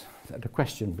was that a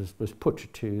question was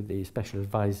put to the special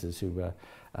advisors who were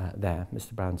there,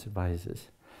 Mr. Brown's advisors.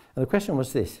 And the question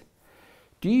was this: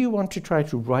 do you want to try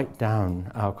to write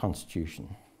down our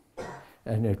constitution?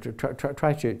 And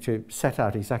try to set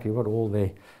out exactly what all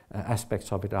the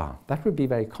aspects of it are. That would be a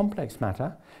very complex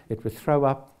matter. It would throw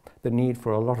up the need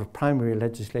for a lot of primary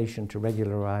legislation to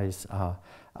regularize our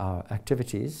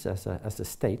activities as a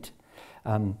state.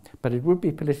 But it would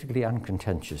be politically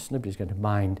uncontentious. Nobody's going to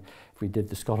mind if we did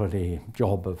the scholarly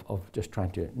job of just trying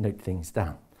to note things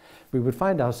down. We would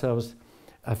find ourselves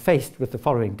faced with the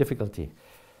following difficulty: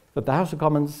 that the House of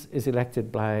Commons is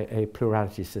elected by a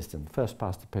plurality system, first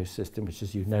past the post system, which,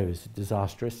 as you know, is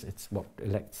disastrous. It's what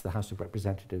elects the House of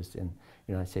Representatives in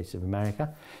the United States of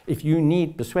America. If you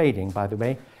need persuading, by the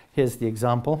way, here's the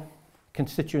example.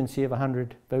 Constituency of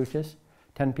 100 voters,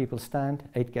 10 people stand,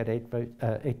 8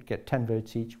 get 10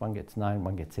 votes each, one gets 9,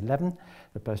 one gets 11.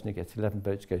 The person who gets 11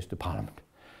 votes goes to Parliament.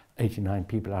 89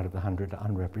 people out of the 100 are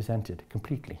unrepresented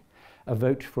completely. A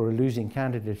vote for a losing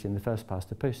candidate in the first past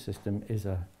the post system is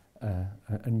a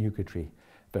nugatory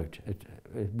vote,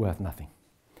 worth nothing.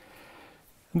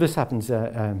 This happens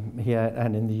here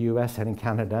and in the US and in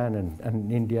Canada and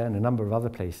in India and a number of other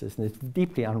places, and it's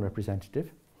deeply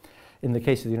unrepresentative. In the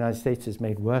case of the United States, it's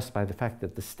made worse by the fact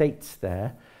that the states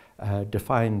there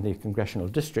define the congressional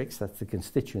districts, that's the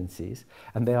constituencies,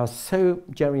 and they are so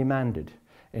gerrymandered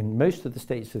in most of the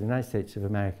states of the United States of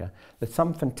America that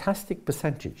some fantastic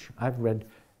percentage, I've read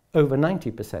over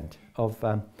 90% of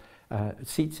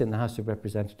seats in the House of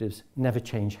Representatives never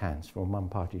change hands from one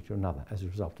party to another as a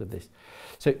result of this.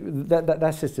 So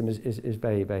that system is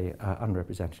very, very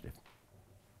unrepresentative.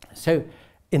 So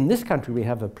in this country we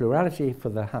have a plurality for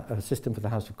the system for the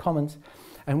House of Commons,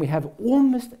 and we have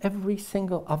almost every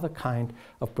single other kind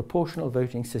of proportional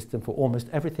voting system for almost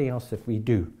everything else that we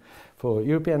do. For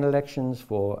European elections,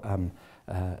 for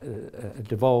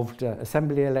devolved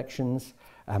assembly elections,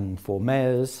 for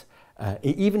mayors.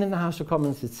 Even in the House of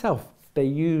Commons itself, they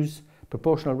use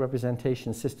proportional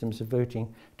representation systems of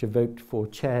voting to vote for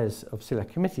chairs of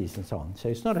select committees and so on. So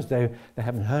it's not as though they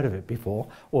haven't heard of it before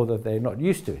or that they're not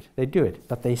used to it. They do it,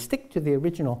 but they stick to the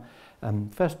original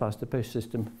first past the post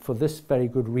system for this very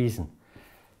good reason,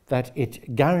 that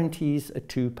it guarantees a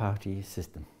two-party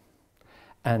system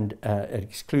and it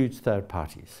excludes third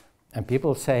parties. And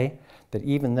people say that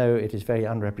even though it is very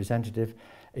unrepresentative,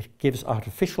 it gives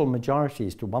artificial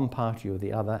majorities to one party or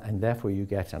the other, and therefore you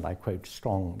get, and I quote,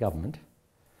 strong government,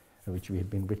 which we have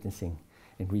been witnessing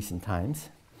in recent times,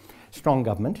 strong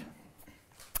government,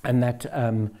 and that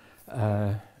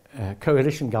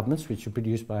coalition governments, which are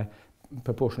produced by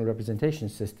proportional representation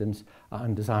systems, are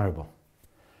undesirable.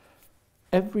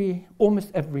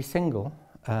 Almost every single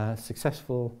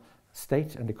successful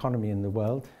state and economy in the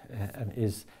world and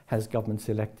has governments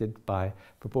elected by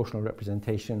proportional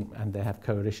representation, and they have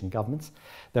coalition governments.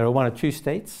 There are one or two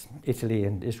states, Italy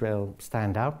and Israel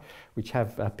stand out, which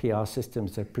have PR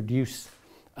systems that produce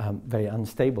very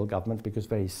unstable government, because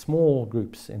very small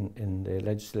groups in the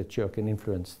legislature can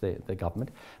influence the government.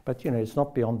 But it's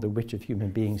not beyond the wit of human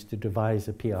beings to devise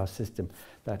a PR system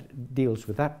that deals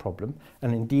with that problem.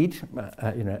 And indeed,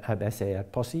 ab esse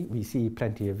ad posse, we see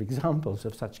plenty of examples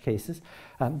of such cases.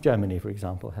 Germany, for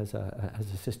example, has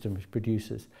a system which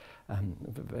produces a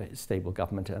very stable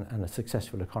government and a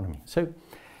successful economy. So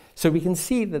we can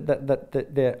see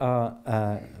that there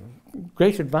are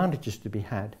great advantages to be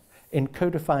had in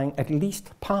codifying at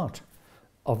least part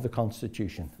of the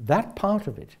Constitution, that part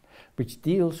of it which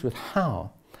deals with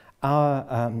how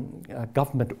our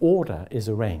government order is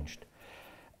arranged.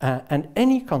 And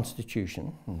any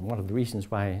constitution, and one of the reasons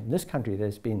why in this country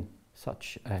there's been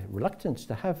such a reluctance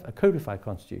to have a codified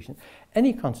constitution,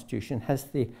 any constitution has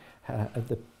the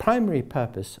primary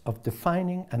purpose of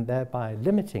defining and thereby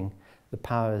limiting the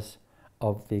powers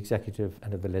of the executive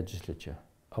and of the legislature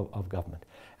of government.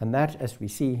 And that, as we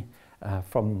see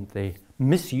from the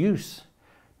misuse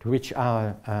to which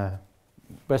our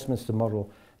Westminster model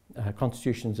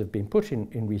constitutions have been put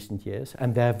in recent years,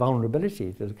 and their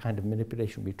vulnerability to the kind of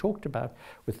manipulation we talked about,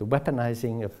 with the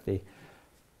weaponizing of the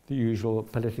usual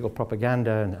political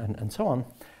propaganda and so on,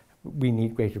 we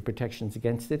need greater protections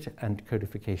against it, and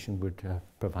codification would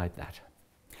provide that.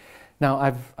 Now,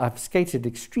 I've skated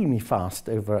extremely fast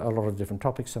over a lot of different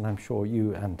topics, and I'm sure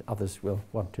you and others will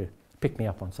want to pick me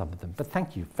up on some of them. But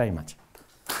thank you very much.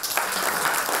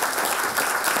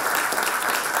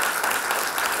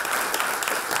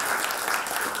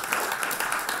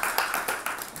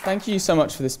 Thank you so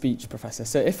much for the speech, Professor.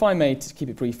 So if I may, to keep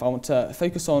it brief, I want to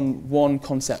focus on one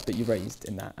concept that you raised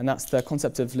in that, and that's the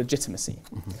concept of legitimacy.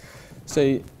 Mm-hmm.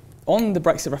 So on the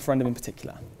Brexit referendum in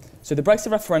particular, so the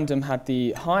Brexit referendum had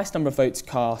the highest number of votes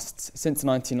cast since the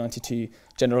 1992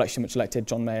 general election, which elected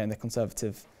John Major and the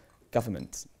Conservative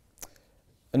government.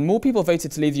 And more people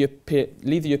voted to leave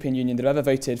the European Union than ever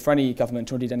voted for any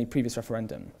government or indeed any previous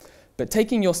referendum. But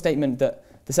taking your statement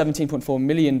that the 17.4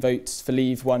 million votes for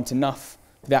leave weren't enough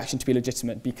for the action to be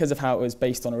legitimate because of how it was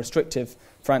based on a restrictive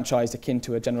franchise akin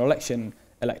to a general election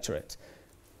electorate,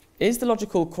 is the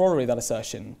logical corollary of that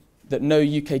assertion that no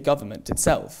UK government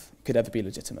itself could ever be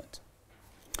legitimate?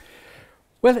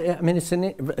 Well, I mean,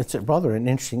 it's rather an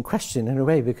interesting question in a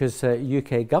way, because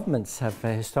UK governments have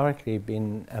historically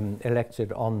been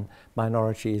elected on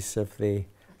minorities of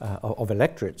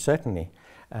electorate, certainly,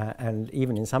 and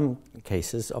even in some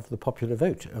cases of the popular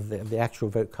vote, of the actual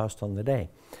vote cast on the day.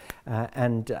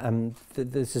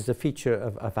 This is a feature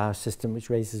of our system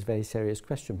which raises very serious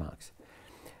question marks.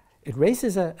 It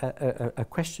raises a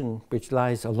question which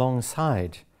lies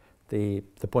alongside the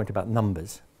point about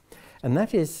numbers. And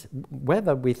that is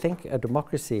whether we think a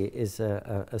democracy is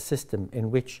a system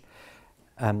in which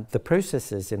the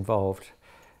processes involved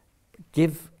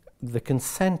give the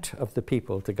consent of the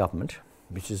people to government,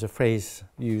 which is a phrase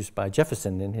used by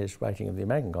Jefferson in his writing of the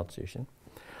American Constitution,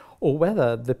 or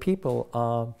whether the people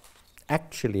are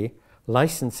actually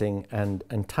licensing and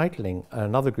entitling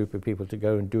another group of people to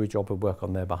go and do a job of work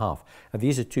on their behalf. And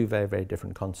these are two very, very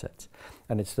different concepts.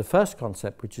 And it's the first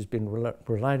concept which has been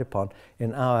relied upon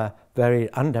in our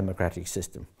very undemocratic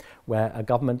system, where a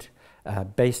government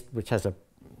which has a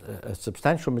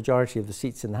substantial majority of the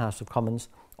seats in the House of Commons,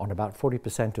 on about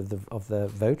 40% of the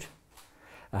vote,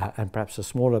 and perhaps a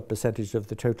smaller percentage of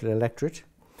the total electorate,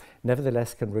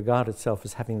 nevertheless can regard itself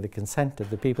as having the consent of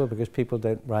the people, because people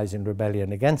don't rise in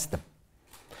rebellion against them.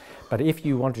 But if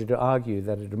you wanted to argue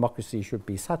that a democracy should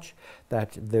be such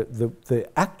that the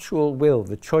actual will,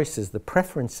 the choices, the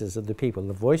preferences of the people,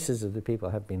 the voices of the people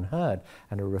have been heard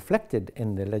and are reflected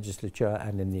in the legislature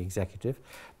and in the executive,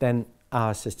 then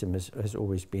our system has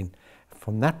always been,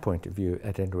 from that point of view,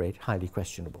 at any rate, highly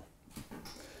questionable.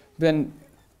 Then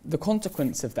the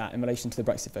consequence of that in relation to the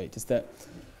Brexit vote is that,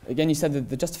 again, you said that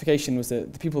the justification was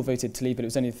that the people voted to leave, but it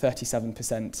was only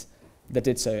 37% that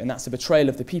did so, and that's a betrayal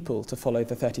of the people to follow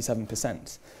the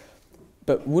 37%.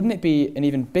 But wouldn't it be an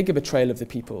even bigger betrayal of the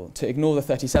people to ignore the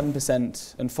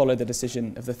 37% and follow the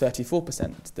decision of the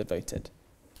 34% that voted?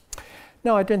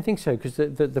 No, I don't think so, because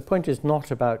the point is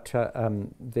not about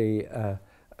the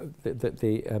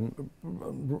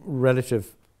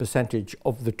relative percentage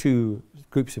of the two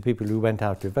groups of people who went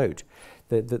out to vote.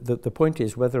 The point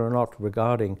is whether or not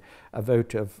regarding a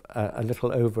vote of a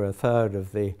little over a third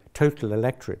of the total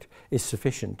electorate is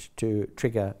sufficient to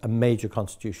trigger a major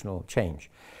constitutional change.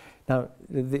 Now,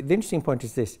 the interesting point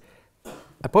is this.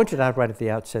 I pointed out right at the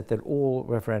outset that all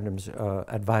referendums are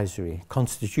advisory,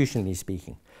 constitutionally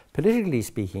speaking. Politically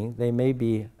speaking, they may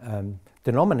be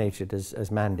denominated as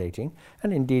mandating,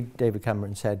 and indeed David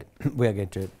Cameron said we're going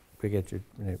to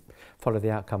follow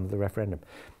the outcome of the referendum.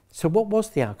 So what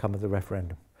was the outcome of the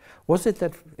referendum? Was it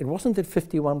that it wasn't that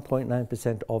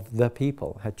 51.9% of the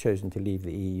people had chosen to leave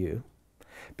the EU,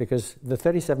 because the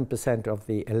 37% of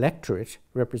the electorate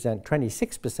represent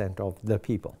 26% of the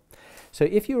people. So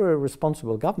if you're a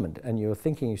responsible government and you're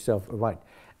thinking yourself, right,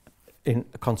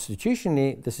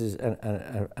 constitutionally this is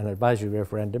an advisory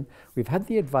referendum, we've had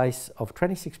the advice of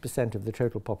 26% of the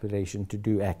total population to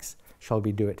do X, shall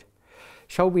we do it?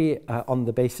 Shall we, on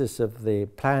the basis of the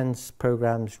plans,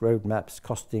 programs, roadmaps,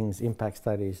 costings, impact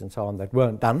studies and so on that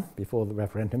weren't done before the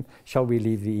referendum, shall we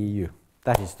leave the EU?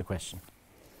 That is the question.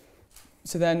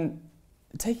 So then,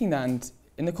 taking that, and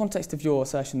in the context of your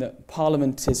assertion that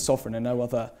Parliament is sovereign and no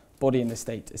other body in the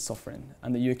state is sovereign,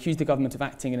 and that you accuse the government of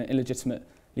acting in an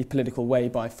illegitimately political way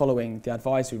by following the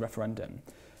advisory referendum,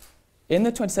 in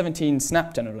the 2017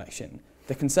 snap general election,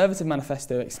 the Conservative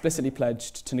manifesto explicitly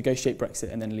pledged to negotiate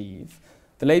Brexit and then leave.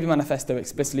 The Labour manifesto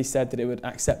explicitly said that it would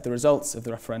accept the results of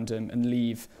the referendum and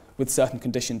leave with certain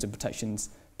conditions and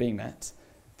protections being met.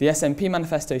 The SNP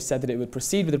manifesto said that it would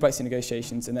proceed with the Brexit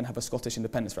negotiations and then have a Scottish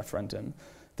independence referendum.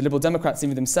 The Liberal Democrats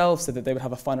even themselves said that they would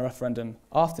have a final referendum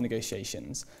after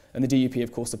negotiations, and the DUP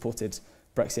of course supported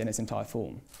Brexit in its entire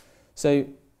form. So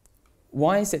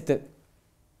why is it that,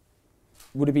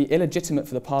 would it be illegitimate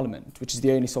for the Parliament, which is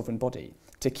the only sovereign body,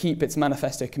 to keep its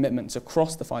manifesto commitments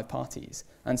across the 5 parties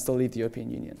and still leave the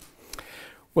European Union?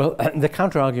 Well, the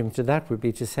counter-argument to that would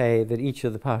be to say that each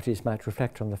of the parties might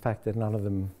reflect on the fact that none of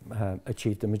them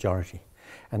achieved the majority,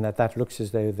 and that looks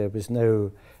as though there was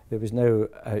no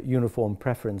uniform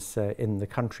preference in the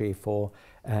country for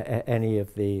any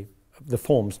of the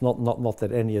forms, not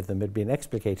that any of them had been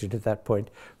explicated at that point,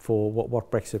 for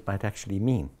what Brexit might actually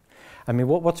mean. I mean,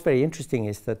 what's very interesting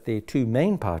is that the 2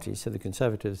 main parties, so the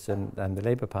Conservatives and the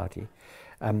Labour Party,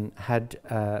 had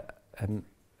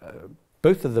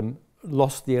both of them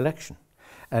lost the election,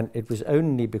 and it was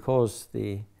only because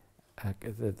the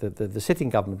sitting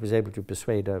government was able to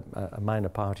persuade a minor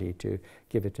party to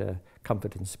give it a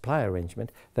comfort and supply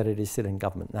arrangement that it is still in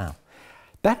government now.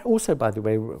 That also, by the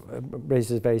way,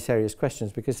 raises very serious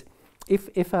questions, because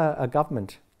if a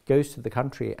government goes to the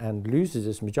country and loses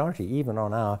its majority, even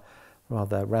on our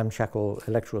rather ramshackle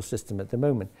electoral system at the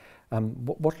moment,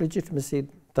 what legitimacy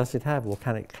does it have, or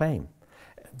can it claim?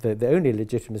 The only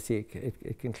legitimacy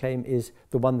it can claim is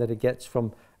the one that it gets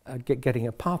from getting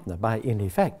a partner by, in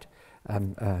effect,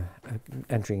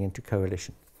 entering into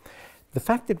coalition. The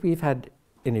fact that we've had,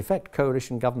 in effect,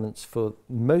 coalition governments for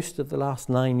most of the last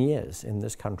 9 years in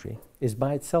this country is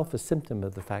by itself a symptom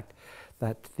of the fact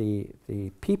that the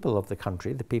people of the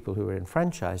country, the people who are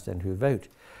enfranchised and who vote,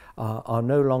 are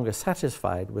no longer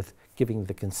satisfied with giving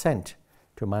the consent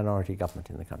to a minority government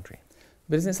in the country.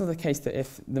 But isn't it still the case that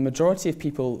if the majority of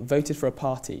people voted for a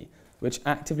party which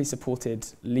actively supported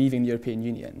leaving the European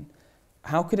Union,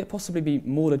 how could it possibly be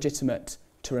more legitimate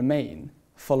to remain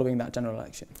following that general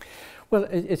election? Well,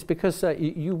 it's because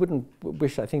you wouldn't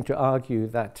wish, I think, to argue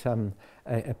that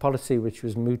a policy which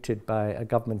was mooted by a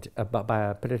government, by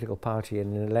a political party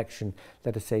in an election,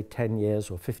 let us say 10 years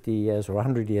or 50 years or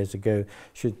 100 years ago,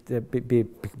 should be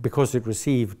because it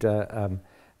received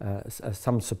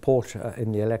some support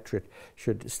in the electorate,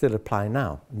 should still apply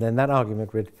now. And then that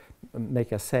argument would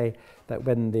make us say that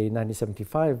when the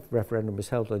 1975 referendum was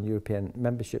held on European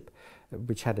membership,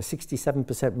 which had a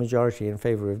 67% majority in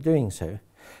favour of doing so,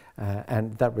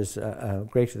 and that was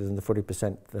greater than the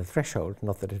 40% threshold,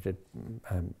 not that it had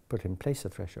put in place a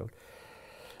threshold,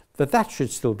 that should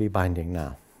still be binding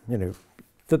now. You know,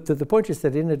 the point is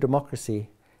that in a democracy,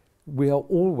 we are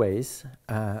always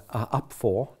up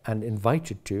for and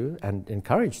invited to and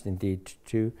encouraged indeed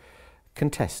to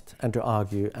contest and to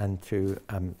argue and to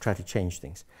try to change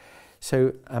things.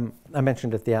 So I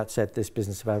mentioned at the outset this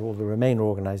business about all the Remain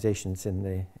organisations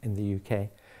in the UK,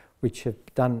 which have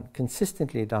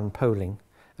consistently done polling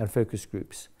and focus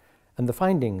groups, and the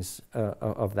findings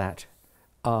of that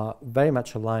are very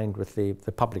much aligned with the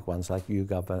public ones like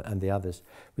YouGov and the others,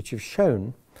 which have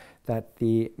shown that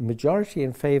the majority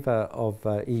in favour of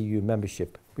EU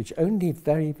membership, which only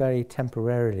very, very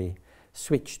temporarily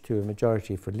switched to a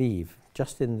majority for leave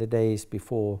just in the days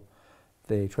before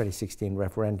the 2016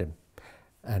 referendum,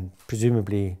 and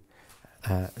presumably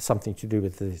something to do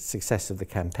with the success of the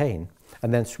campaign,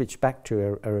 and then switched back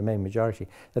to a Remain majority,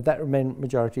 that Remain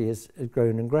majority has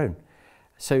grown and grown.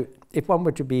 So if one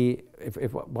were to be,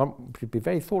 if one would be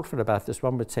very thoughtful about this,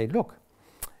 one would say, look,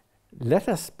 let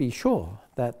us be sure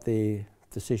that the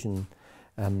decision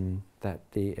that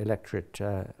the electorate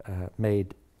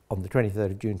made on the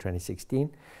 23rd of June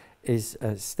 2016 is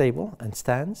stable and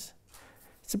stands.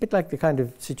 It's a bit like the kind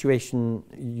of situation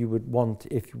you would want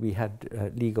if we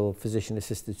had legal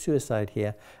physician-assisted suicide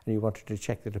here and you wanted to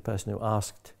check that a person who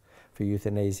asked for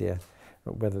euthanasia,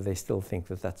 whether they still think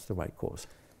that that's the right cause.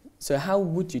 So how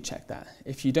would you check that?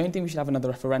 If you don't think we should have another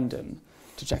referendum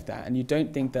to check that, and you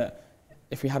don't think that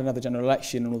if we had another general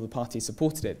election and all the parties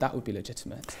supported it, that would be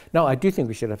legitimate? No, I do think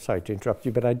we should have, sorry to interrupt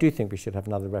you, but I do think we should have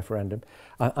another referendum.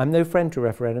 I'm no friend to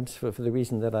referendums for the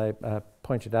reason that I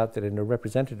pointed out that in a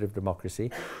representative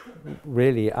democracy,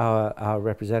 really our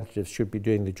representatives should be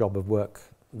doing the job of work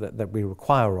that we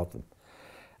require of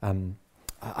them.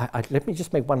 Let me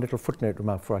just make one little footnote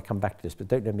remark before I come back to this, but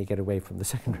don't let me get away from the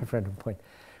second referendum point,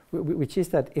 which is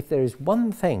that if there is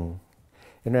one thing,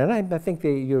 and I think the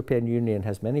European Union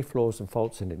has many flaws and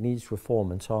faults and it needs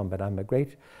reform and so on, but I'm a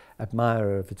great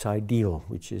admirer of its ideal,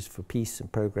 which is for peace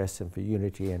and progress and for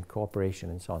unity and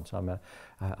cooperation and so on. So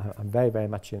I'm very, very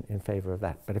much in favour of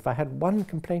that. But if I had one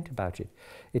complaint about it,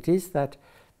 it is that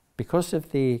because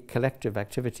of the collective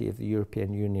activity of the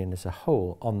European Union as a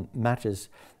whole on matters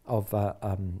of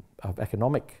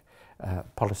economic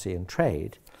policy and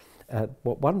trade,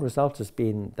 what one result has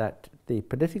been that the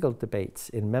political debates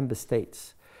in member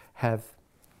states have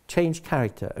changed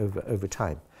character over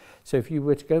time. So if you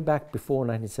were to go back before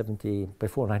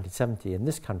 1970 in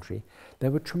this country,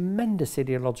 there were tremendous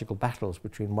ideological battles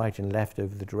between right and left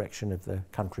over the direction of the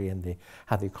country and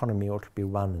how the economy ought to be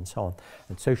run and so on.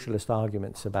 And socialist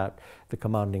arguments about the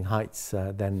commanding heights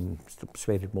then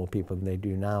persuaded more people than they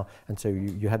do now. And so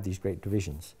you had these great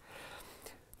divisions.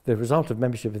 The result of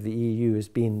membership of the EU has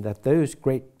been that those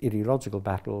great ideological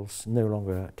battles no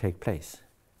longer take place.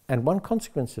 And one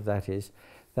consequence of that is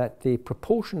that the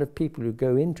proportion of people who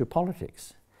go into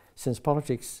politics, since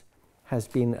politics has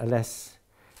been a less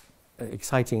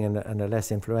exciting and a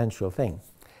less influential thing,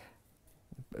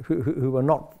 who are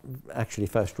not actually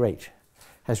first rate,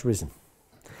 has risen.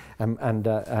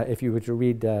 If you were to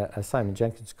read Simon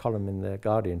Jenkins' column in The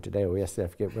Guardian today, or yesterday, I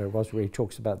forget where it was, where he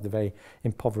talks about the very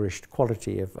impoverished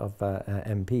quality of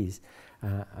MPs,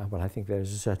 well, I think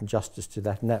there's a certain justice to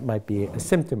that, and that might be a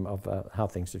symptom of how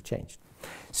things have changed.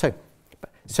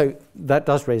 So that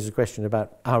does raise a question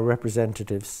about our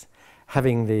representatives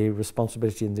having the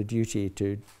responsibility and the duty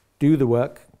to do the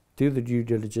work, do the due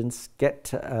diligence,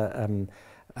 get a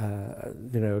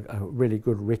really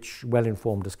good, rich,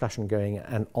 well-informed discussion going,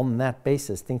 and on that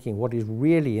basis thinking what is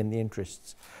really in the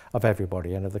interests of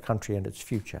everybody and of the country and its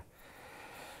future.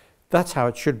 That's how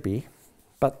it should be,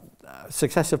 but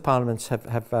successive parliaments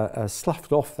have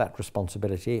sloughed off that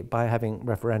responsibility by having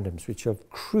referendums, which are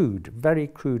crude, very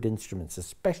crude instruments,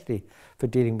 especially for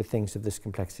dealing with things of this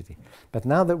complexity. But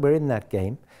now that we're in that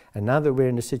game, and now that we're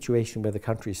in a situation where the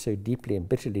country is so deeply and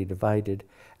bitterly divided,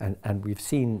 and we've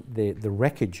seen the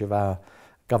wreckage of our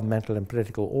governmental and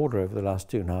political order over the last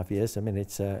 2.5 years, I mean,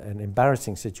 it's an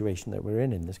embarrassing situation that we're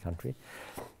in this country.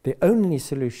 The only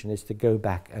solution is to go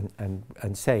back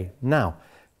and say, now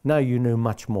you know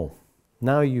much more.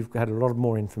 Now you've had a lot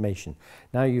more information.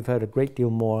 Now you've heard a great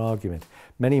deal more argument.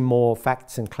 Many more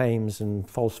facts and claims and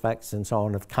false facts and so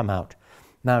on have come out.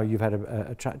 Now you've had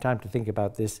a time to think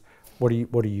about this. What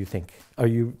do you think?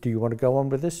 Do you want to go on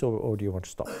with this, or do you want to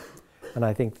stop? And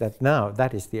I think that now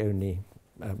that is the only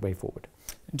way forward.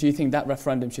 Do you think that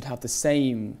referendum should have the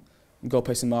same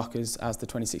goalposts and markers as the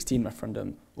 2016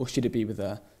 referendum, or should it be with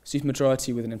a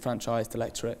supermajority, with an enfranchised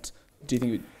electorate? Do you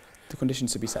think the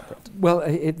conditions should be separate? Well,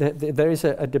 there is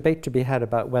a debate to be had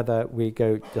about whether we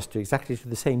go just exactly to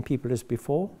the same people as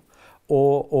before,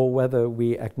 or whether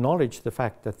we acknowledge the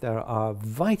fact that there are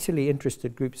vitally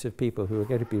interested groups of people who are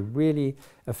going to be really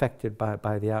affected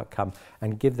by the outcome,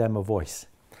 and give them a voice.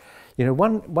 You know,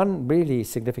 one really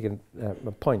significant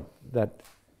point that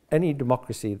any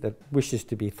democracy that wishes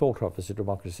to be thought of as a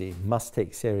democracy must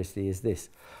take seriously is this: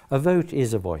 a vote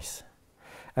is a voice.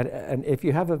 And if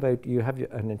you have a vote, you have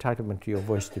an entitlement to your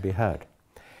voice to be heard.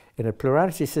 In a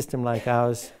plurality system like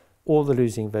ours, all the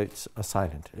losing votes are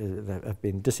silent, have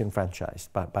been disenfranchised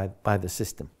by the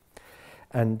system.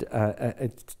 And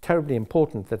it's terribly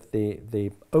important that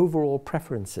the overall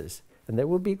preferences, and there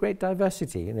will be great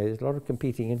diversity, you know, there's a lot of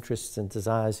competing interests and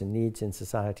desires and needs in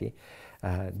society,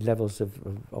 levels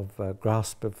of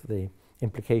grasp of the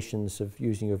implications of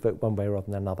using your vote one way rather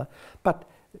than another, but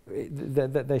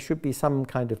there should be some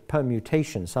kind of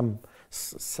permutation, some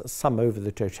over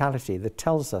the totality that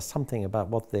tells us something about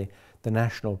what the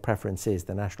national preference is,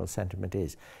 the national sentiment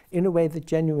is, in a way that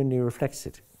genuinely reflects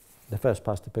it. The first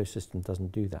past the post system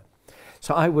doesn't do that.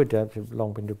 So I would,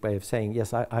 long-winded way of saying,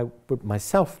 yes, I would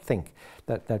myself think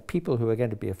that people who are going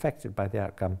to be affected by the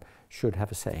outcome should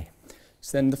have a say.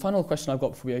 So then the final question I've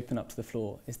got before we open up to the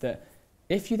floor is that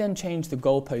if you then change the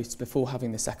goalposts before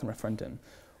having the second referendum,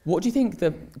 what do you think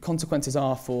the consequences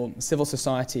are for civil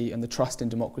society and the trust in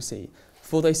democracy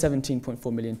for those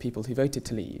 17.4 million people who voted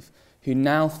to leave, who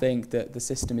now think that the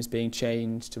system is being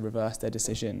changed to reverse their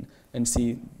decision and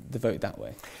see the vote that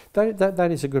way?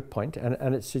 That is a good point,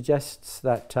 and it suggests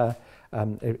that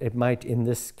it might, in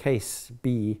this case,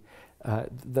 be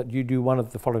that you do one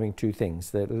of the following two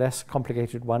things. The less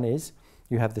complicated one is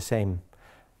you have the same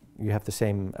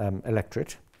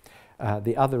electorate.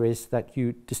 The other is that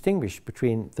you distinguish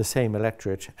between the same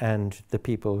electorate and the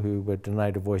people who were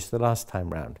denied a voice the last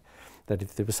time round. That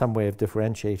if there was some way of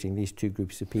differentiating these two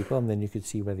groups of people, and then you could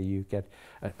see whether you get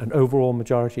an overall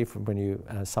majority from when you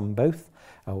sum both,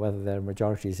 or whether there are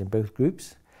majorities in both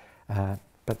groups.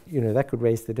 But that could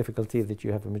raise the difficulty that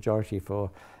you have a majority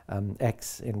for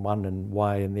X in one and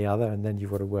Y in the other, and then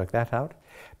you've got to work that out.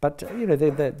 But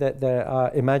there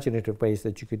are imaginative ways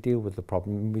that you could deal with the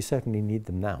problem, and we certainly need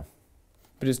them now.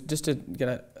 But just to get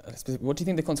a specific, what do you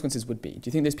think the consequences would be? Do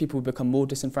you think those people would become more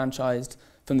disenfranchised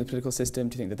from the political system?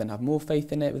 Do you think they then have more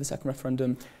faith in it with the second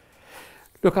referendum?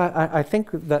 Look, I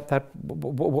think that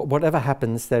whatever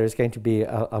happens, there is going to be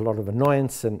a lot of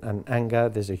annoyance and anger.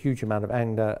 There's a huge amount of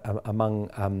anger among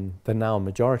the now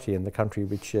majority in the country,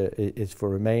 which is for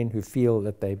Remain, who feel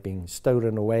that they're being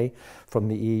stolen away from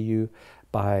the EU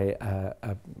by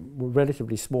a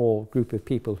relatively small group of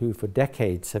people who for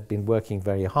decades have been working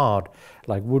very hard,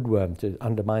 like woodworm, to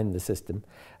undermine the system.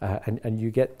 And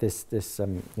you get this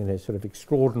sort of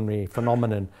extraordinary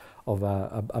phenomenon of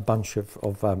a bunch of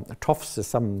toffs, as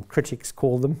some critics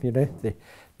call them,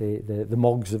 the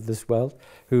mogs of this world,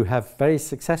 who have very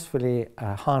successfully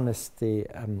harnessed the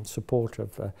support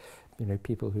of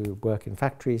people who work in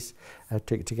factories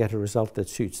to get a result that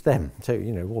suits them. So,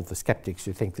 all the skeptics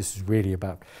who think this is really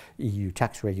about EU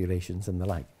tax regulations and the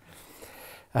like.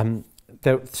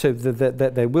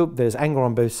 There's anger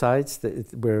on both sides.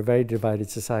 We're a very divided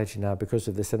society now because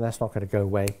of this, and that's not going to go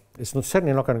away. It's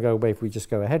certainly not going to go away if we just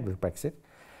go ahead with Brexit.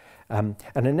 And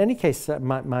in any case,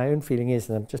 my own feeling is,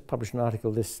 and I've just published an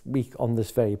article this week on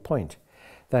this very point,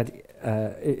 that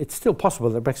it's still possible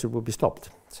that Brexit will be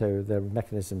stopped. So there are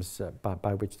mechanisms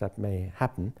by which that may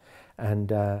happen.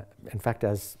 And in fact,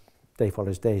 as day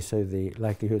follows day, so the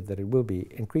likelihood that it will be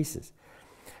increases.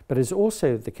 But it's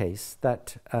also the case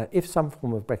that if some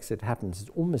form of Brexit happens,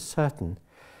 it's almost certain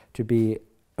to be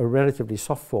a relatively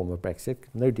soft form of Brexit.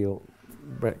 No deal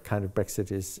kind of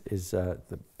Brexit is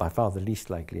by far the least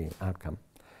likely outcome,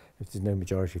 if there's no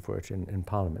majority for it in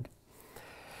Parliament.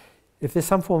 If there's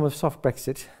some form of soft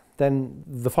Brexit, then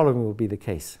the following will be the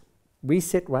case. We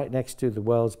sit right next to the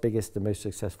world's biggest and most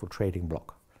successful trading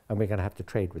bloc, and we're going to have to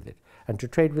trade with it. And to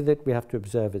trade with it, we have to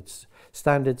observe its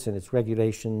standards and its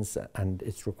regulations and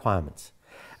its requirements.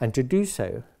 And to do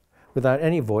so without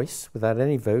any voice, without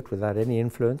any vote, without any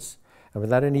influence, and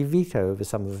without any veto over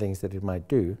some of the things that it might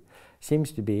do,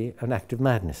 seems to be an act of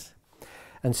madness.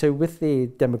 And so with the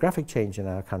demographic change in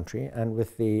our country, and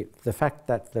with the fact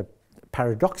that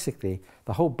paradoxically,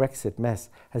 the whole Brexit mess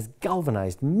has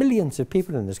galvanized millions of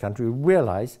people in this country who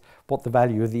realize what the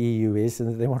value of the EU is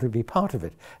and that they want to be part of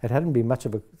it. It hadn't been much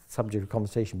of a subject of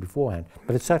conversation beforehand,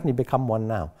 but it's certainly become one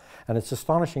now. And it's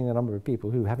astonishing the number of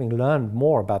people who, having learned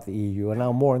more about the EU, are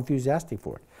now more enthusiastic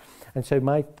for it. And so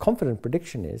my confident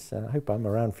prediction is, and I hope I'm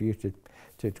around for you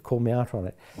to call me out on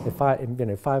it, if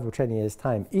in 5 or 10 years'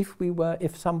 time,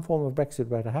 if some form of Brexit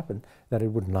were to happen, that it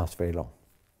wouldn't last very long.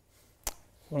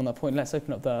 Well, on that point, let's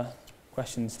open up the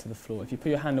questions to the floor. If you put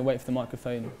your hand and wait for the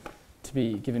microphone to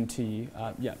be given to you.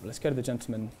 Yeah, let's go to the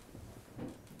gentleman.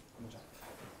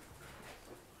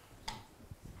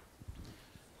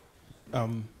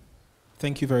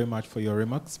 Thank you very much for your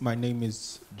remarks. My name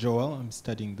is Joel. I'm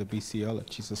studying the BCL at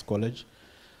Jesus College.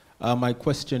 My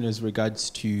question is regards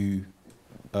to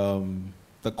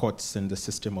the courts and the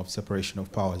system of separation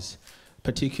of powers,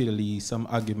 particularly some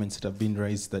arguments that have been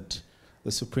raised that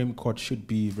the Supreme Court should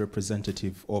be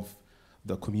representative of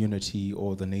the community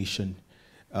or the nation,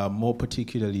 more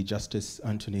particularly Justice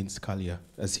Antonin Scalia,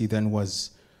 as he then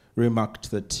was remarked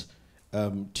that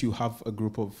to have a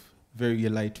group of very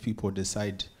elite people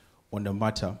decide on a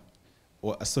matter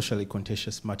or a socially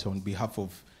contentious matter on behalf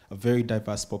of a very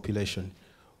diverse population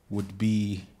would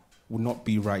not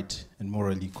be right and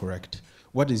morally correct.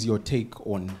 What is your take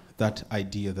on that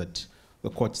idea that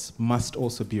the courts must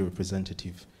also be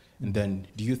representative? And then,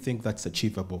 do you think that's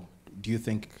achievable? Do you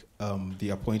think the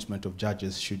appointment of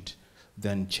judges should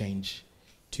then change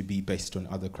to be based on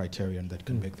other criterion that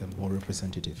can make them more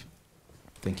representative?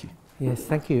 Thank you. Yes,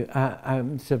 thank you.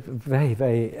 It's a very,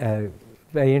 very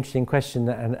interesting question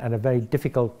and a very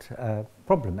difficult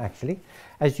problem, actually.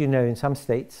 As you know, in some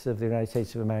states of the United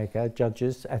States of America,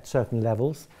 judges at certain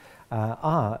levels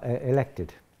are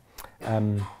elected.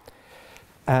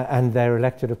 And they're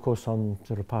elected, of course, on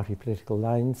sort of party political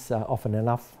lines, often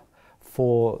enough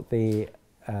for the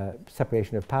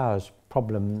separation of powers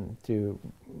problem to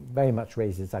very much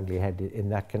raise its ugly head in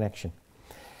that connection.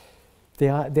 The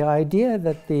idea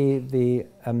that the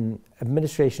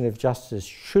administration of justice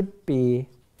should be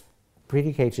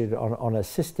predicated on a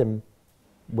system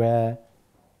where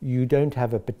you don't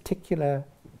have a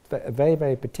very,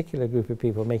 very particular group of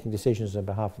people making decisions on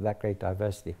behalf of that great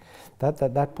diversity.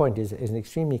 That point is an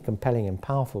extremely compelling and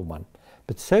powerful one.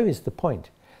 But so is the point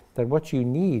that what you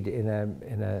need in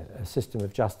a system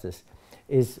of justice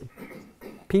is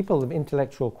people of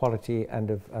intellectual quality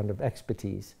and of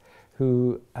expertise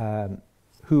who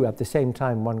at the same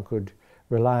time one could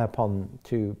rely upon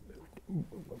to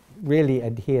really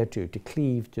adhere to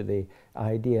cleave to the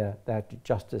idea that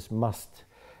justice must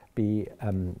be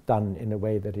done in a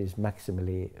way that is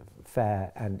maximally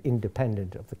fair and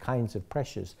independent of the kinds of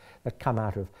pressures that come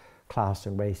out of class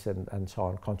and race and so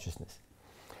on consciousness.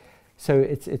 So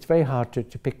it's very hard to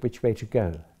pick which way to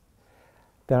go.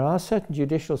 There are certain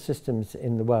judicial systems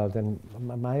in the world, and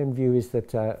my own view is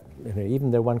that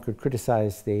even though one could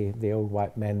criticize the old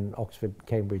white men, Oxford,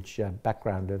 Cambridge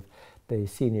background of the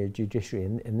senior judiciary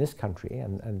in this country,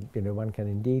 and one can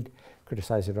indeed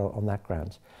criticize it on that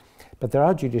grounds. But there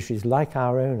are judiciaries like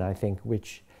our own, I think,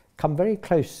 which come very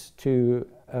close to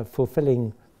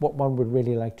fulfilling what one would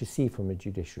really like to see from a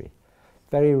judiciary.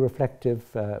 Very reflective,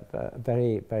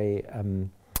 very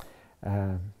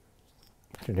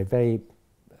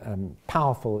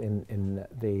powerful in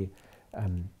the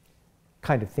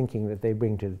kind of thinking that they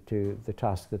bring to the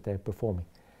task that they're performing.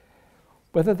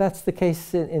 Whether that's the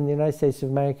case in the United States of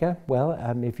America, well,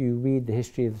 if you read the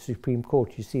history of the Supreme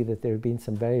Court, you see that there have been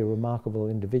some very remarkable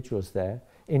individuals there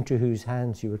into whose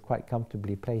hands you would quite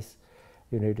comfortably place,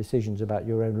 decisions about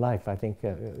your own life. I think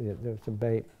there are some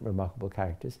very remarkable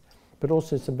characters, but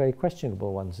also some very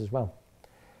questionable ones as well.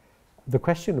 The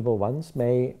questionable ones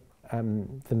may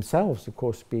themselves, of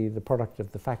course, be the product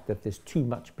of the fact that there's too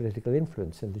much political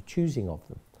influence in the choosing of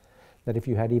them. That if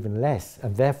you had even less,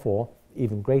 and therefore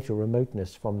even greater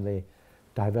remoteness from the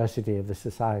diversity of the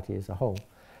society as a whole,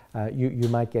 you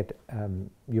might get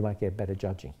better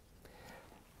judging.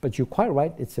 But you're quite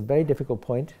right; it's a very difficult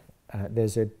point.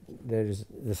 There's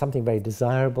something very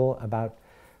desirable about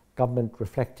government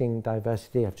reflecting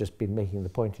diversity. I've just been making the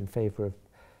point in favour of,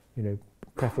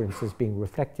 preferences being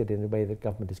reflected in the way that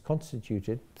government is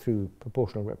constituted through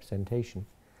proportional representation.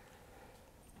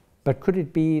 But could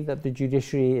it be that the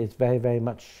judiciary is very, very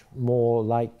much more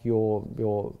like your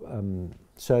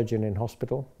surgeon in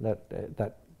hospital,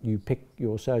 that you pick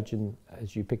your surgeon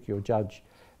as you pick your judge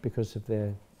because of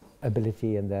their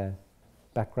ability and their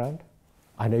background?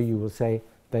 I know you will say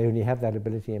they only have that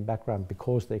ability and background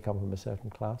because they come from a certain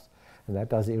class, and that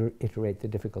does iterate the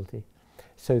difficulty.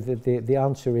 So the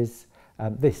answer is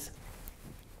this.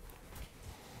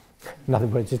 In other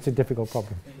words, it's a difficult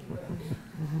problem.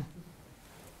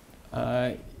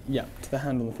 Yeah, to the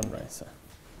hand on the front row, sir.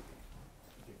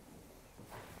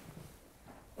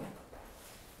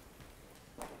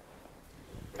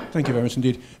 Thank you very much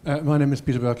indeed. My name is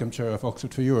Peter Burke, I'm Chair of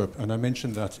Oxford for Europe, and I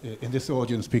mentioned that in this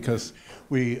audience because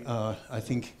we are, I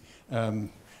think,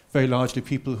 very largely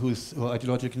people who are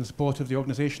ideologically in support of the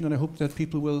organisation, and I hope that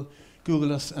people will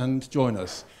Google us and join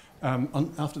us.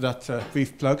 After that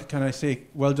brief plug, can I say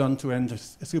well done to end a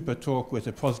super talk with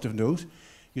a positive note.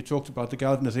 You talked about the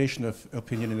galvanisation of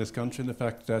opinion in this country and the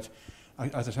fact that,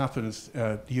 as it happens,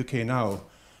 the UK now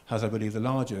has, I believe, the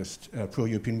largest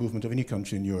pro-European movement of any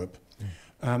country in Europe.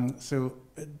 So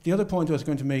the other point I was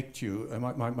going to make to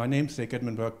you, my namesake,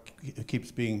 Edmund Burke,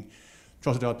 keeps being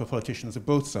trotted out by politicians of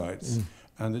both sides,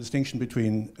 and the distinction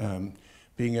between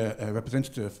being a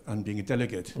representative and being a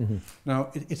delegate. Now,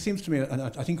 it seems to me, and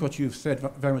I think what you've said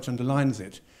very much underlines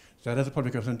it, that as a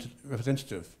public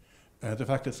representative, the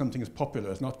fact that something is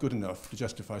popular is not good enough to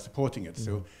justify supporting it.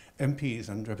 So MPs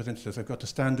and representatives have got to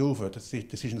stand over to see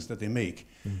decisions that they make.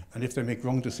 And if they make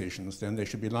wrong decisions, then they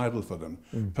should be liable for them,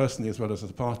 personally as well as a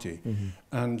party.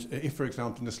 And if, for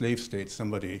example, in the slave state,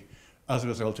 somebody, as a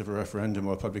result of a referendum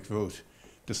or a public vote,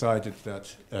 decided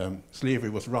that slavery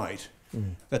was right,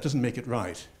 that doesn't make it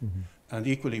right. And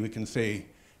equally, we can say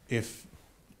if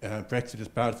Brexit is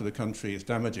bad for the country, it's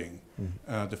damaging,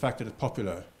 the fact that it's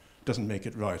popular doesn't make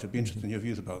it right. I'd be interested in your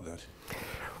views about that.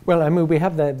 Well, I mean, we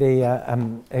have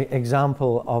the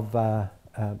example of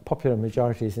popular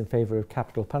majorities in favour of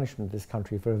capital punishment in this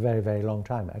country for a very, very long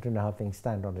time. I don't know how things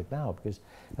stand on it now because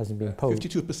it hasn't been polled.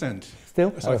 52%.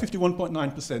 Still? Sorry,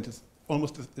 51.9% is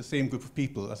almost the same group of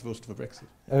people as voted for Brexit.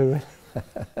 Oh,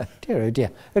 dear, oh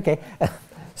dear. Okay.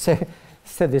 So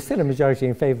there's still a majority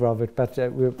in favour of it, but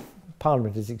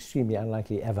Parliament is extremely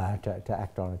unlikely ever to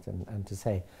act on it and to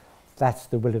say that's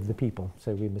the will of the people,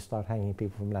 so we must start hanging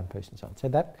people from lampposts and so on. So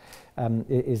that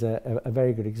is a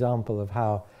very good example of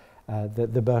how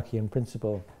the Burkean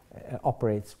principle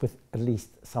operates with at least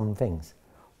some things.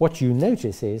 What you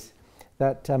notice is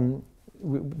that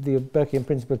the Burkean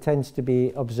principle tends to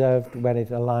be observed when it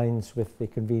aligns with the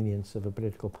convenience of a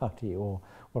political party or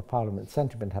what Parliament's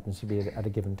sentiment happens to be at a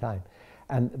given time.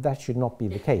 And that should not be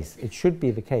the case. It should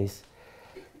be the case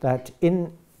that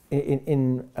in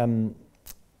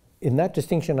that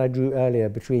distinction I drew earlier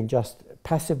between just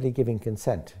passively giving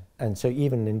consent, and so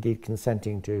even indeed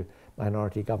consenting to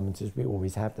minority governments as we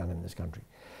always have done in this country,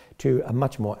 to a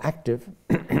much more active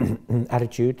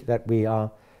attitude that we are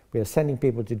sending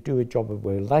people to do a job of,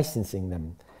 we're licensing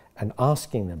them and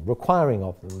asking them, requiring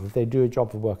of them that they do a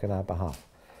job of work on our behalf.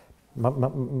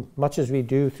 Much as we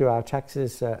do through our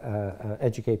taxes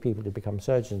educate people to become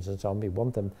surgeons and so on, we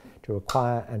want them to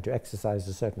acquire and to exercise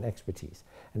a certain expertise.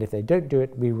 And if they don't do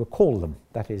it, we recall them,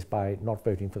 that is by not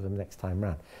voting for them next time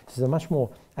round. This is a much more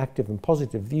active and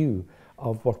positive view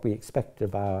of what we expect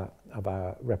of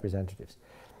our representatives.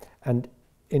 And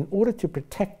in order to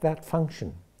protect that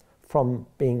function from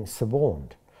being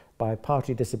suborned by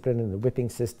party discipline and the whipping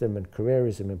system and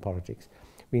careerism in politics,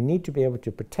 we need to be able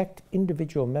to protect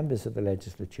individual members of the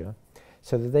legislature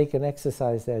so that they can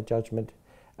exercise their judgment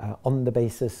on the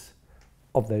basis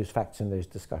of those facts and those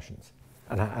discussions.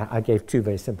 And I gave two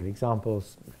very simple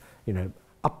examples,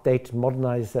 update,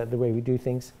 modernize the way we do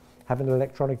things, have an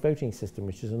electronic voting system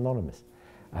which is anonymous,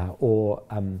 or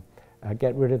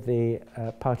get rid of the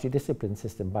party discipline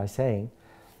system by saying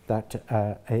that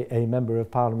a member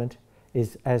of parliament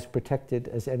is as protected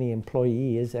as any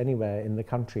employee is anywhere in the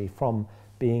country from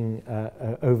being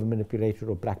over-manipulated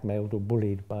or blackmailed or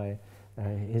bullied by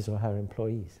his or her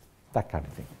employees. That kind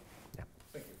of thing. Yeah.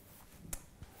 Thank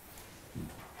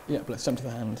you. Yeah, let's jump to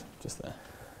the hand just there.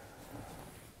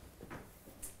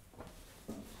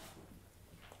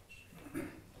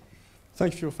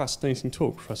 Thank you for your fascinating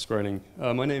talk, Professor Grayling.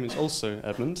 My name is also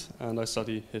Edmund, and I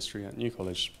study history at New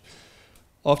College.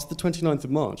 After the 29th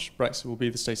of March, Brexit will be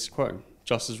the status quo,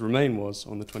 just as Remain was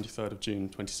on the 23rd of June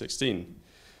 2016.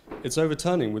 Its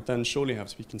overturning would then surely have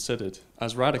to be considered.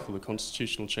 As radical a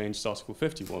constitutional change as Article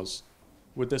 50 was,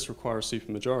 would this require a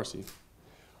supermajority?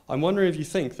 I'm wondering if you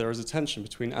think there is a tension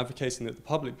between advocating that the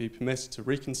public be permitted to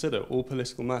reconsider all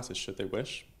political matters should they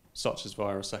wish, such as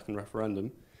via a second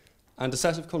referendum, and a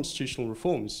set of constitutional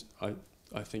reforms, I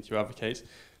think you advocate,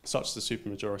 such as the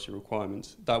supermajority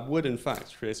requirement, that would in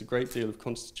fact create a great deal of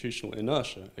constitutional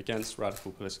inertia against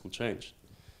radical political change.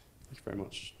 Thank you very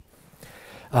much.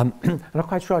 I'm not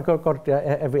quite sure I got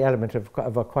every element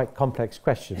of a quite complex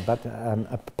question, but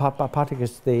partly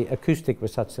because the acoustic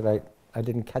was such that I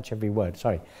didn't catch every word,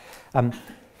 sorry. One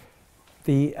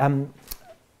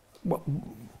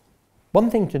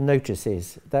thing to notice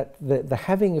is that the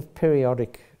having of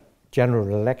periodic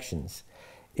general elections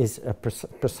is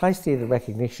precisely the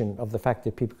recognition of the fact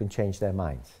that people can change their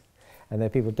minds and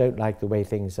that people don't like the way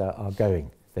things are going.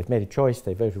 They've made a choice,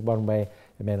 they voted one way,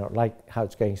 they may not like how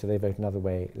it's going, so they vote another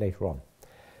way later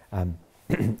on.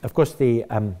 Of course, we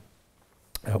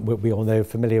all know,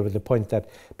 familiar with the point that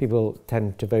people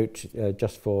tend to vote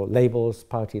just for labels,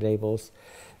 party labels.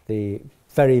 The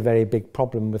very, very big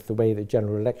problem with the way that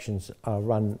general elections are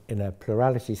run in a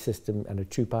plurality system and a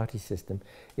two-party system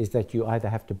is that you either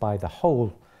have to buy the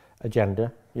whole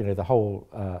agenda, the whole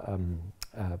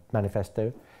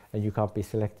manifesto, and you can't be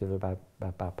selective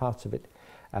about parts of it.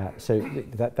 So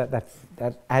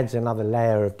that adds another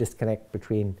layer of disconnect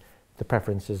between the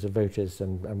preferences of voters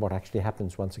and what actually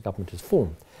happens once a government is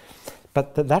formed.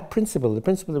 But that principle, the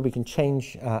principle that we can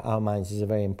change our minds, is a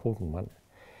very important one.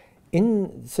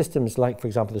 In systems like, for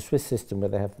example, the Swiss system, where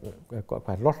they have got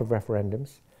quite a lot of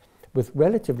referendums, with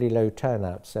relatively low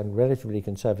turnouts and relatively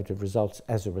conservative results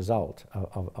as a result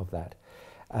of that,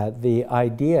 the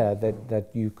idea that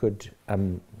you could,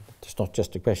 it's not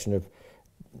just a question of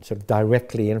sort of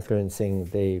directly influencing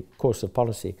the course of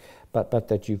policy, but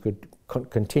that you could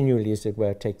continually, as it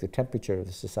were, take the temperature of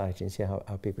the society and see how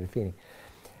people are feeling,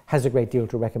 has a great deal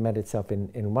to recommend itself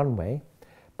in one way.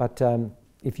 But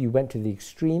if you went to the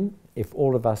extreme, if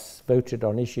all of us voted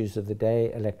on issues of the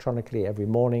day electronically every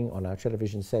morning on our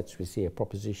television sets, we see a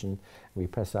proposition, we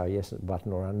press our yes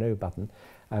button or our no button,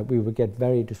 we would get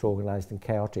very disorganized and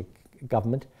chaotic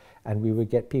government, and we would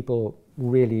get people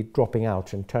really dropping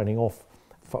out and turning off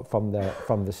from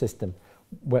the system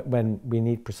when we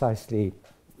need precisely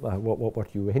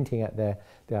what you were hinting at there,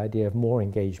 the idea of more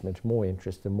engagement, more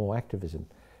interest and more activism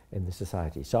in the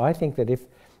society. So I think that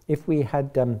if we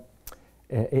had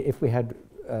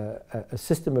a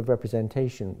system of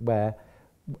representation where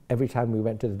every time we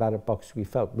went to the ballot box we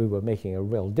felt we were making a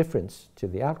real difference to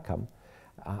the outcome,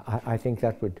 I think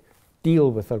that would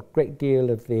deal with a great deal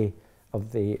of the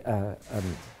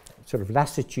sort of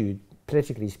lassitude,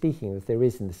 politically speaking, that there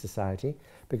is in the society,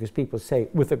 because people say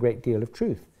with a great deal of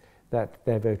truth that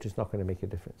their vote is not going to make a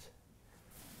difference.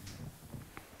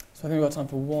 So I think we've got time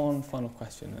for one final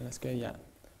question, and let's go,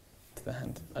 to the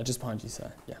hand. Just behind you,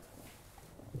 sir. Yeah.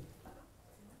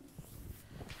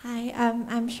 Hi,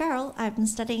 I'm Cheryl. I've been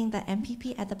studying the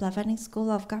MPP at the Blavatnik School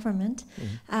of Government.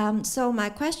 So my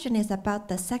question is about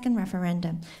the second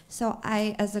referendum. So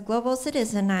as a global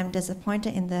citizen, I'm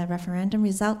disappointed in the referendum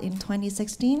result in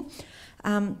 2016.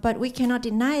 But we cannot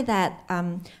deny that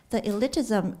the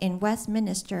elitism in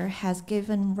Westminster has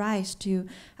given rise to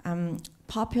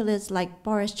populists like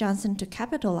Boris Johnson to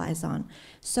capitalize on.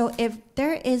 So if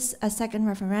there is a second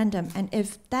referendum, and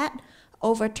if that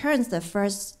overturns the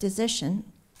first decision,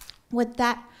 with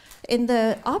that, in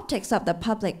the optics of the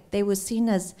public, they would seen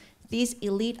as these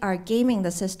elite are gaming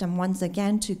the system once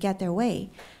again to get their way.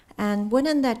 And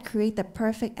wouldn't that create the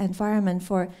perfect environment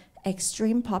for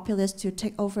extreme populists to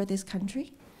take over this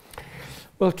country?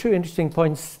 Well, two interesting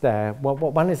points there. Well,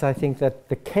 one is I think that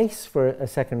the case for a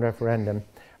second referendum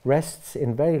rests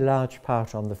in very large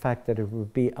part on the fact that it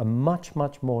would be a much,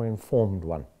 much more informed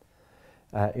one.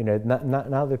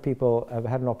 Now that people have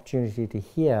had an opportunity to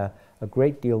hear a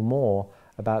great deal more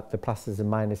about the pluses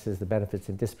and minuses, the benefits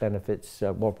and disbenefits,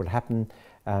 what would happen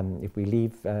if we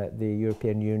leave the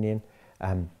European Union,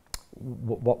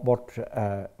 what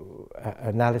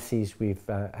analyses we've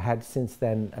had since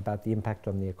then about the impact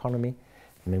on the economy.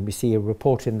 I mean, we see a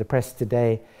report in the press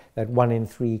today that 1 in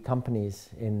 3 companies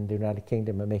in the United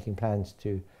Kingdom are making plans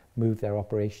to move their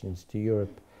operations to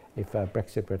Europe if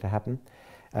Brexit were to happen.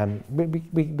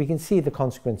 We can see the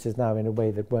consequences now in a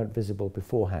way that weren't visible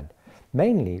beforehand.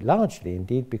 Mainly, largely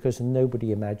indeed, because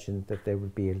nobody imagined that there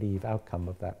would be a leave outcome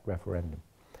of that referendum.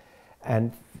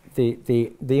 And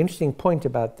the interesting point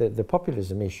about the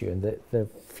populism issue and the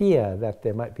fear that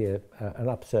there might be an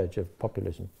upsurge of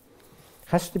populism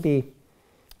has to be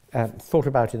thought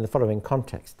about in the following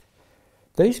context.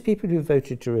 Those people who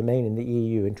voted to remain in the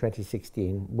EU in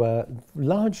 2016 were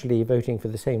largely voting for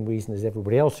the same reason as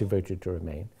everybody else who voted to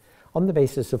remain, on the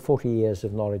basis of 40 years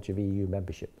of knowledge of EU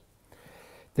membership.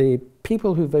 The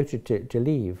people who voted to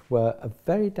leave were a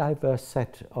very diverse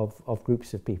set of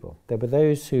groups of people. There were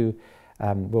those who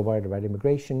were worried about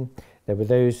immigration. There were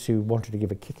those who wanted to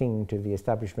give a kicking to the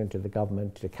establishment of the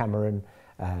government, to Cameron,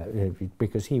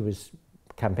 because he was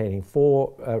campaigning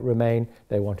for Remain.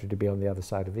 They wanted to be on the other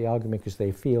side of the argument because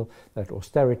they feel that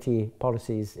austerity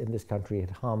policies in this country had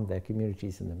harmed their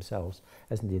communities and themselves,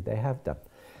 as indeed they have done.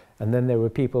 And then there were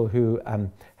people who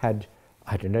had,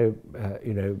 I don't know,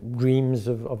 dreams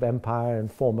of empire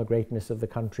and former greatness of the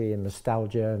country and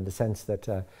nostalgia and the sense that,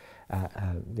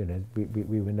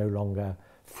 we were no longer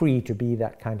free to be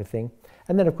that kind of thing.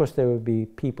 And then, of course, there would be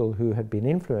people who had been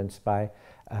influenced by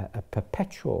a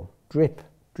perpetual drip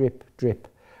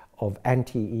of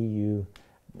anti-EU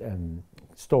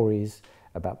stories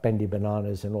about bendy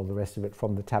bananas and all the rest of it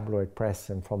from the tabloid press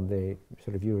and from the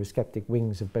sort of Eurosceptic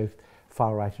wings of both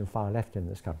far right and far left in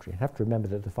this country. You have to remember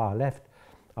that the far left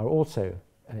are also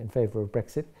in favour of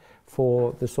Brexit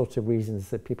for the sorts of reasons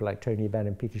that people like Tony Benn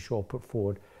and Peter Shaw put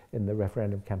forward in the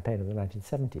referendum campaign of the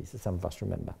 1970s, as some of us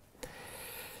remember.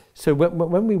 So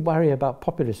when we worry about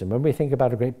populism, when we think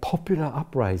about a great popular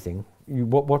uprising,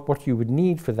 what you would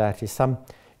need for that is some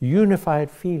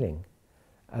unified feeling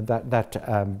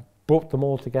that brought them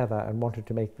all together and wanted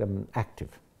to make them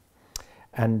active.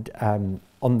 And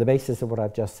on the basis of what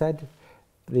I've just said,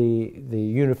 the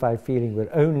unified feeling would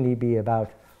only be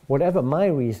about whatever my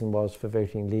reason was for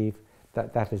voting leave,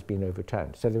 that has been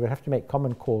overturned. So they would have to make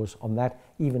common cause on that,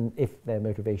 even if their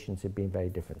motivations had been very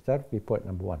different. So that would be point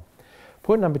number one.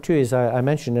 Point number two is I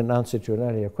mentioned in answer to an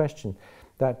earlier question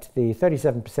that the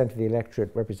 37% of the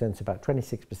electorate represents about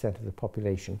 26% of the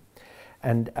population.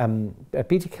 And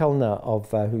Peter Kellner,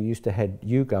 who used to head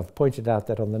YouGov, pointed out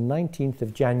that on the 19th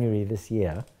of January this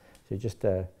year, so just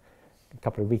a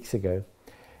couple of weeks ago,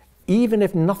 even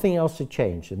if nothing else had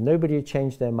changed, and nobody had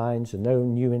changed their minds, and no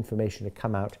new information had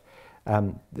come out,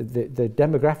 the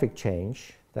demographic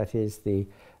change, that is the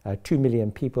 2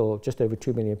 million people, just over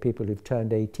 2 million people who've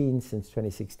turned 18 since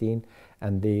 2016,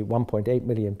 and the 1.8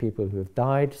 million people who have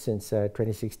died since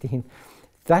 2016,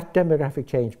 that demographic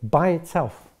change by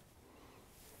itself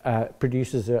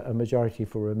produces a majority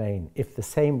for Remain if the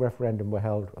same referendum were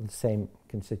held on the same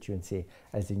constituency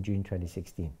as in June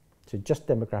 2016. So just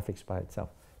demographics by itself,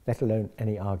 let alone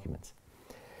any arguments.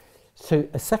 So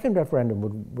a second referendum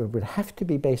would have to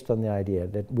be based on the idea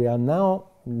that we are now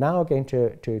going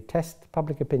to test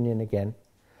public opinion again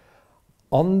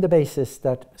on the basis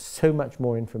that so much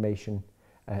more information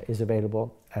is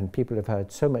available and people have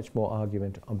heard so much more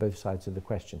argument on both sides of the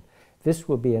question. This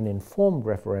will be an informed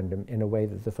referendum in a way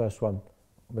that the first one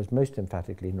was most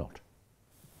emphatically not.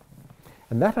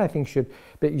 And that I think should,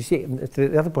 but you see,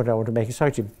 the other point I want to make,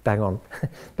 sorry to bang on,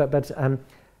 but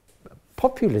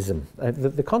populism,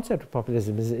 the concept of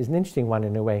populism is an interesting one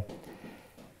in a way.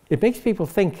 It makes people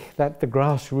think that the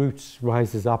grassroots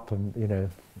rises up and, you know,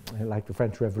 like the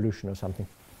French Revolution or something.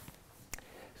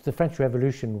 The French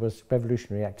Revolution was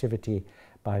revolutionary activity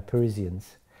by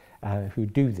Parisians who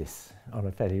do this on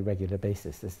a fairly regular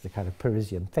basis. This is the kind of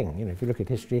Parisian thing. You know, if you look at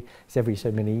history, it's every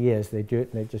so many years they do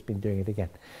it, and they've just been doing it again.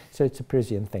 So it's a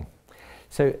Parisian thing.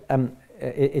 So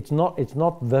it's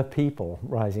not the people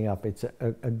rising up. It's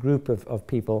a group of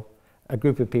people,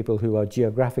 who are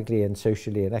geographically and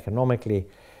socially and economically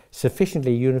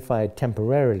sufficiently unified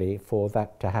temporarily for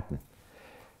that to happen.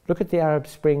 Look at the Arab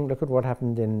Spring, look at what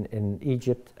happened in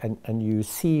Egypt, and you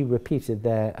see repeated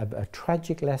there a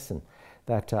tragic lesson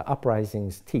that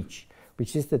uprisings teach,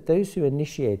 which is that those who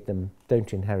initiate them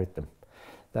don't inherit them.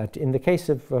 That in the case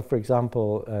of, for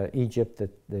example, Egypt,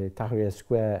 the Tahrir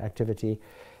Square activity,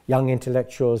 young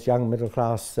intellectuals, young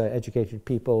middle-class educated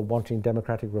people wanting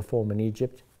democratic reform in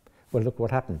Egypt, well, look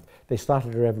what happened. They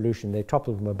started a revolution, they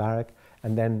toppled Mubarak,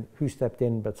 and then who stepped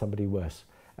in but somebody worse?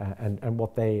 And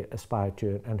what they aspired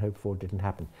to and hoped for didn't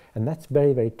happen. And that's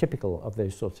very, very typical of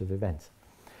those sorts of events.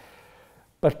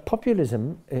 But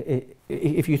populism,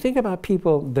 if you think about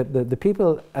people, the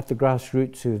people at the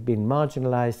grassroots who have been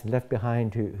marginalized and left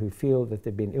behind, who feel that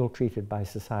they've been ill-treated by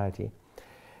society,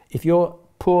 if you're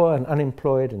poor and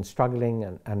unemployed and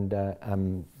struggling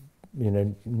and you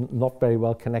know, not very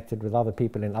well connected with other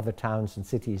people in other towns and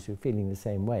cities who are feeling the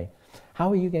same way, how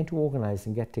are you going to organize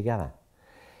and get together?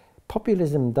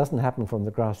 Populism doesn't happen from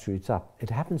the grassroots up. It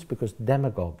happens because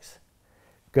demagogues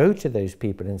go to those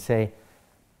people and say,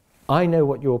 I know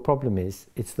what your problem is,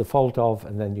 it's the fault of,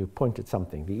 and then you point at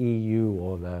something, the EU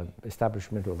or the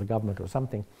establishment or the government or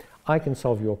something. I can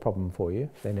solve your problem for you.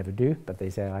 They never do, but they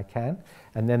say I can,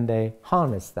 and then they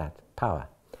harness that power.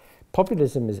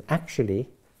 Populism is actually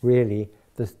really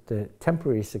the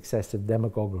temporary success of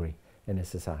demagoguery in a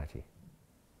society.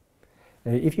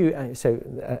 If you,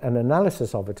 an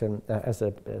analysis of it as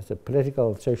a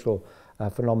political, social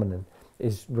phenomenon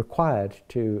is required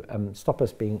to stop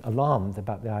us being alarmed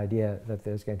about the idea that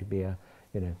there's going to be a,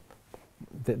 you know,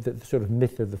 the sort of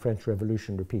myth of the French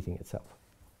Revolution repeating itself.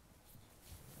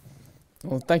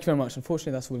 Well, thank you very much.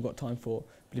 Unfortunately, that's all we've got time for.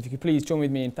 But if you could please join with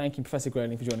me in thanking Professor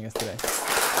Grayling for joining us today.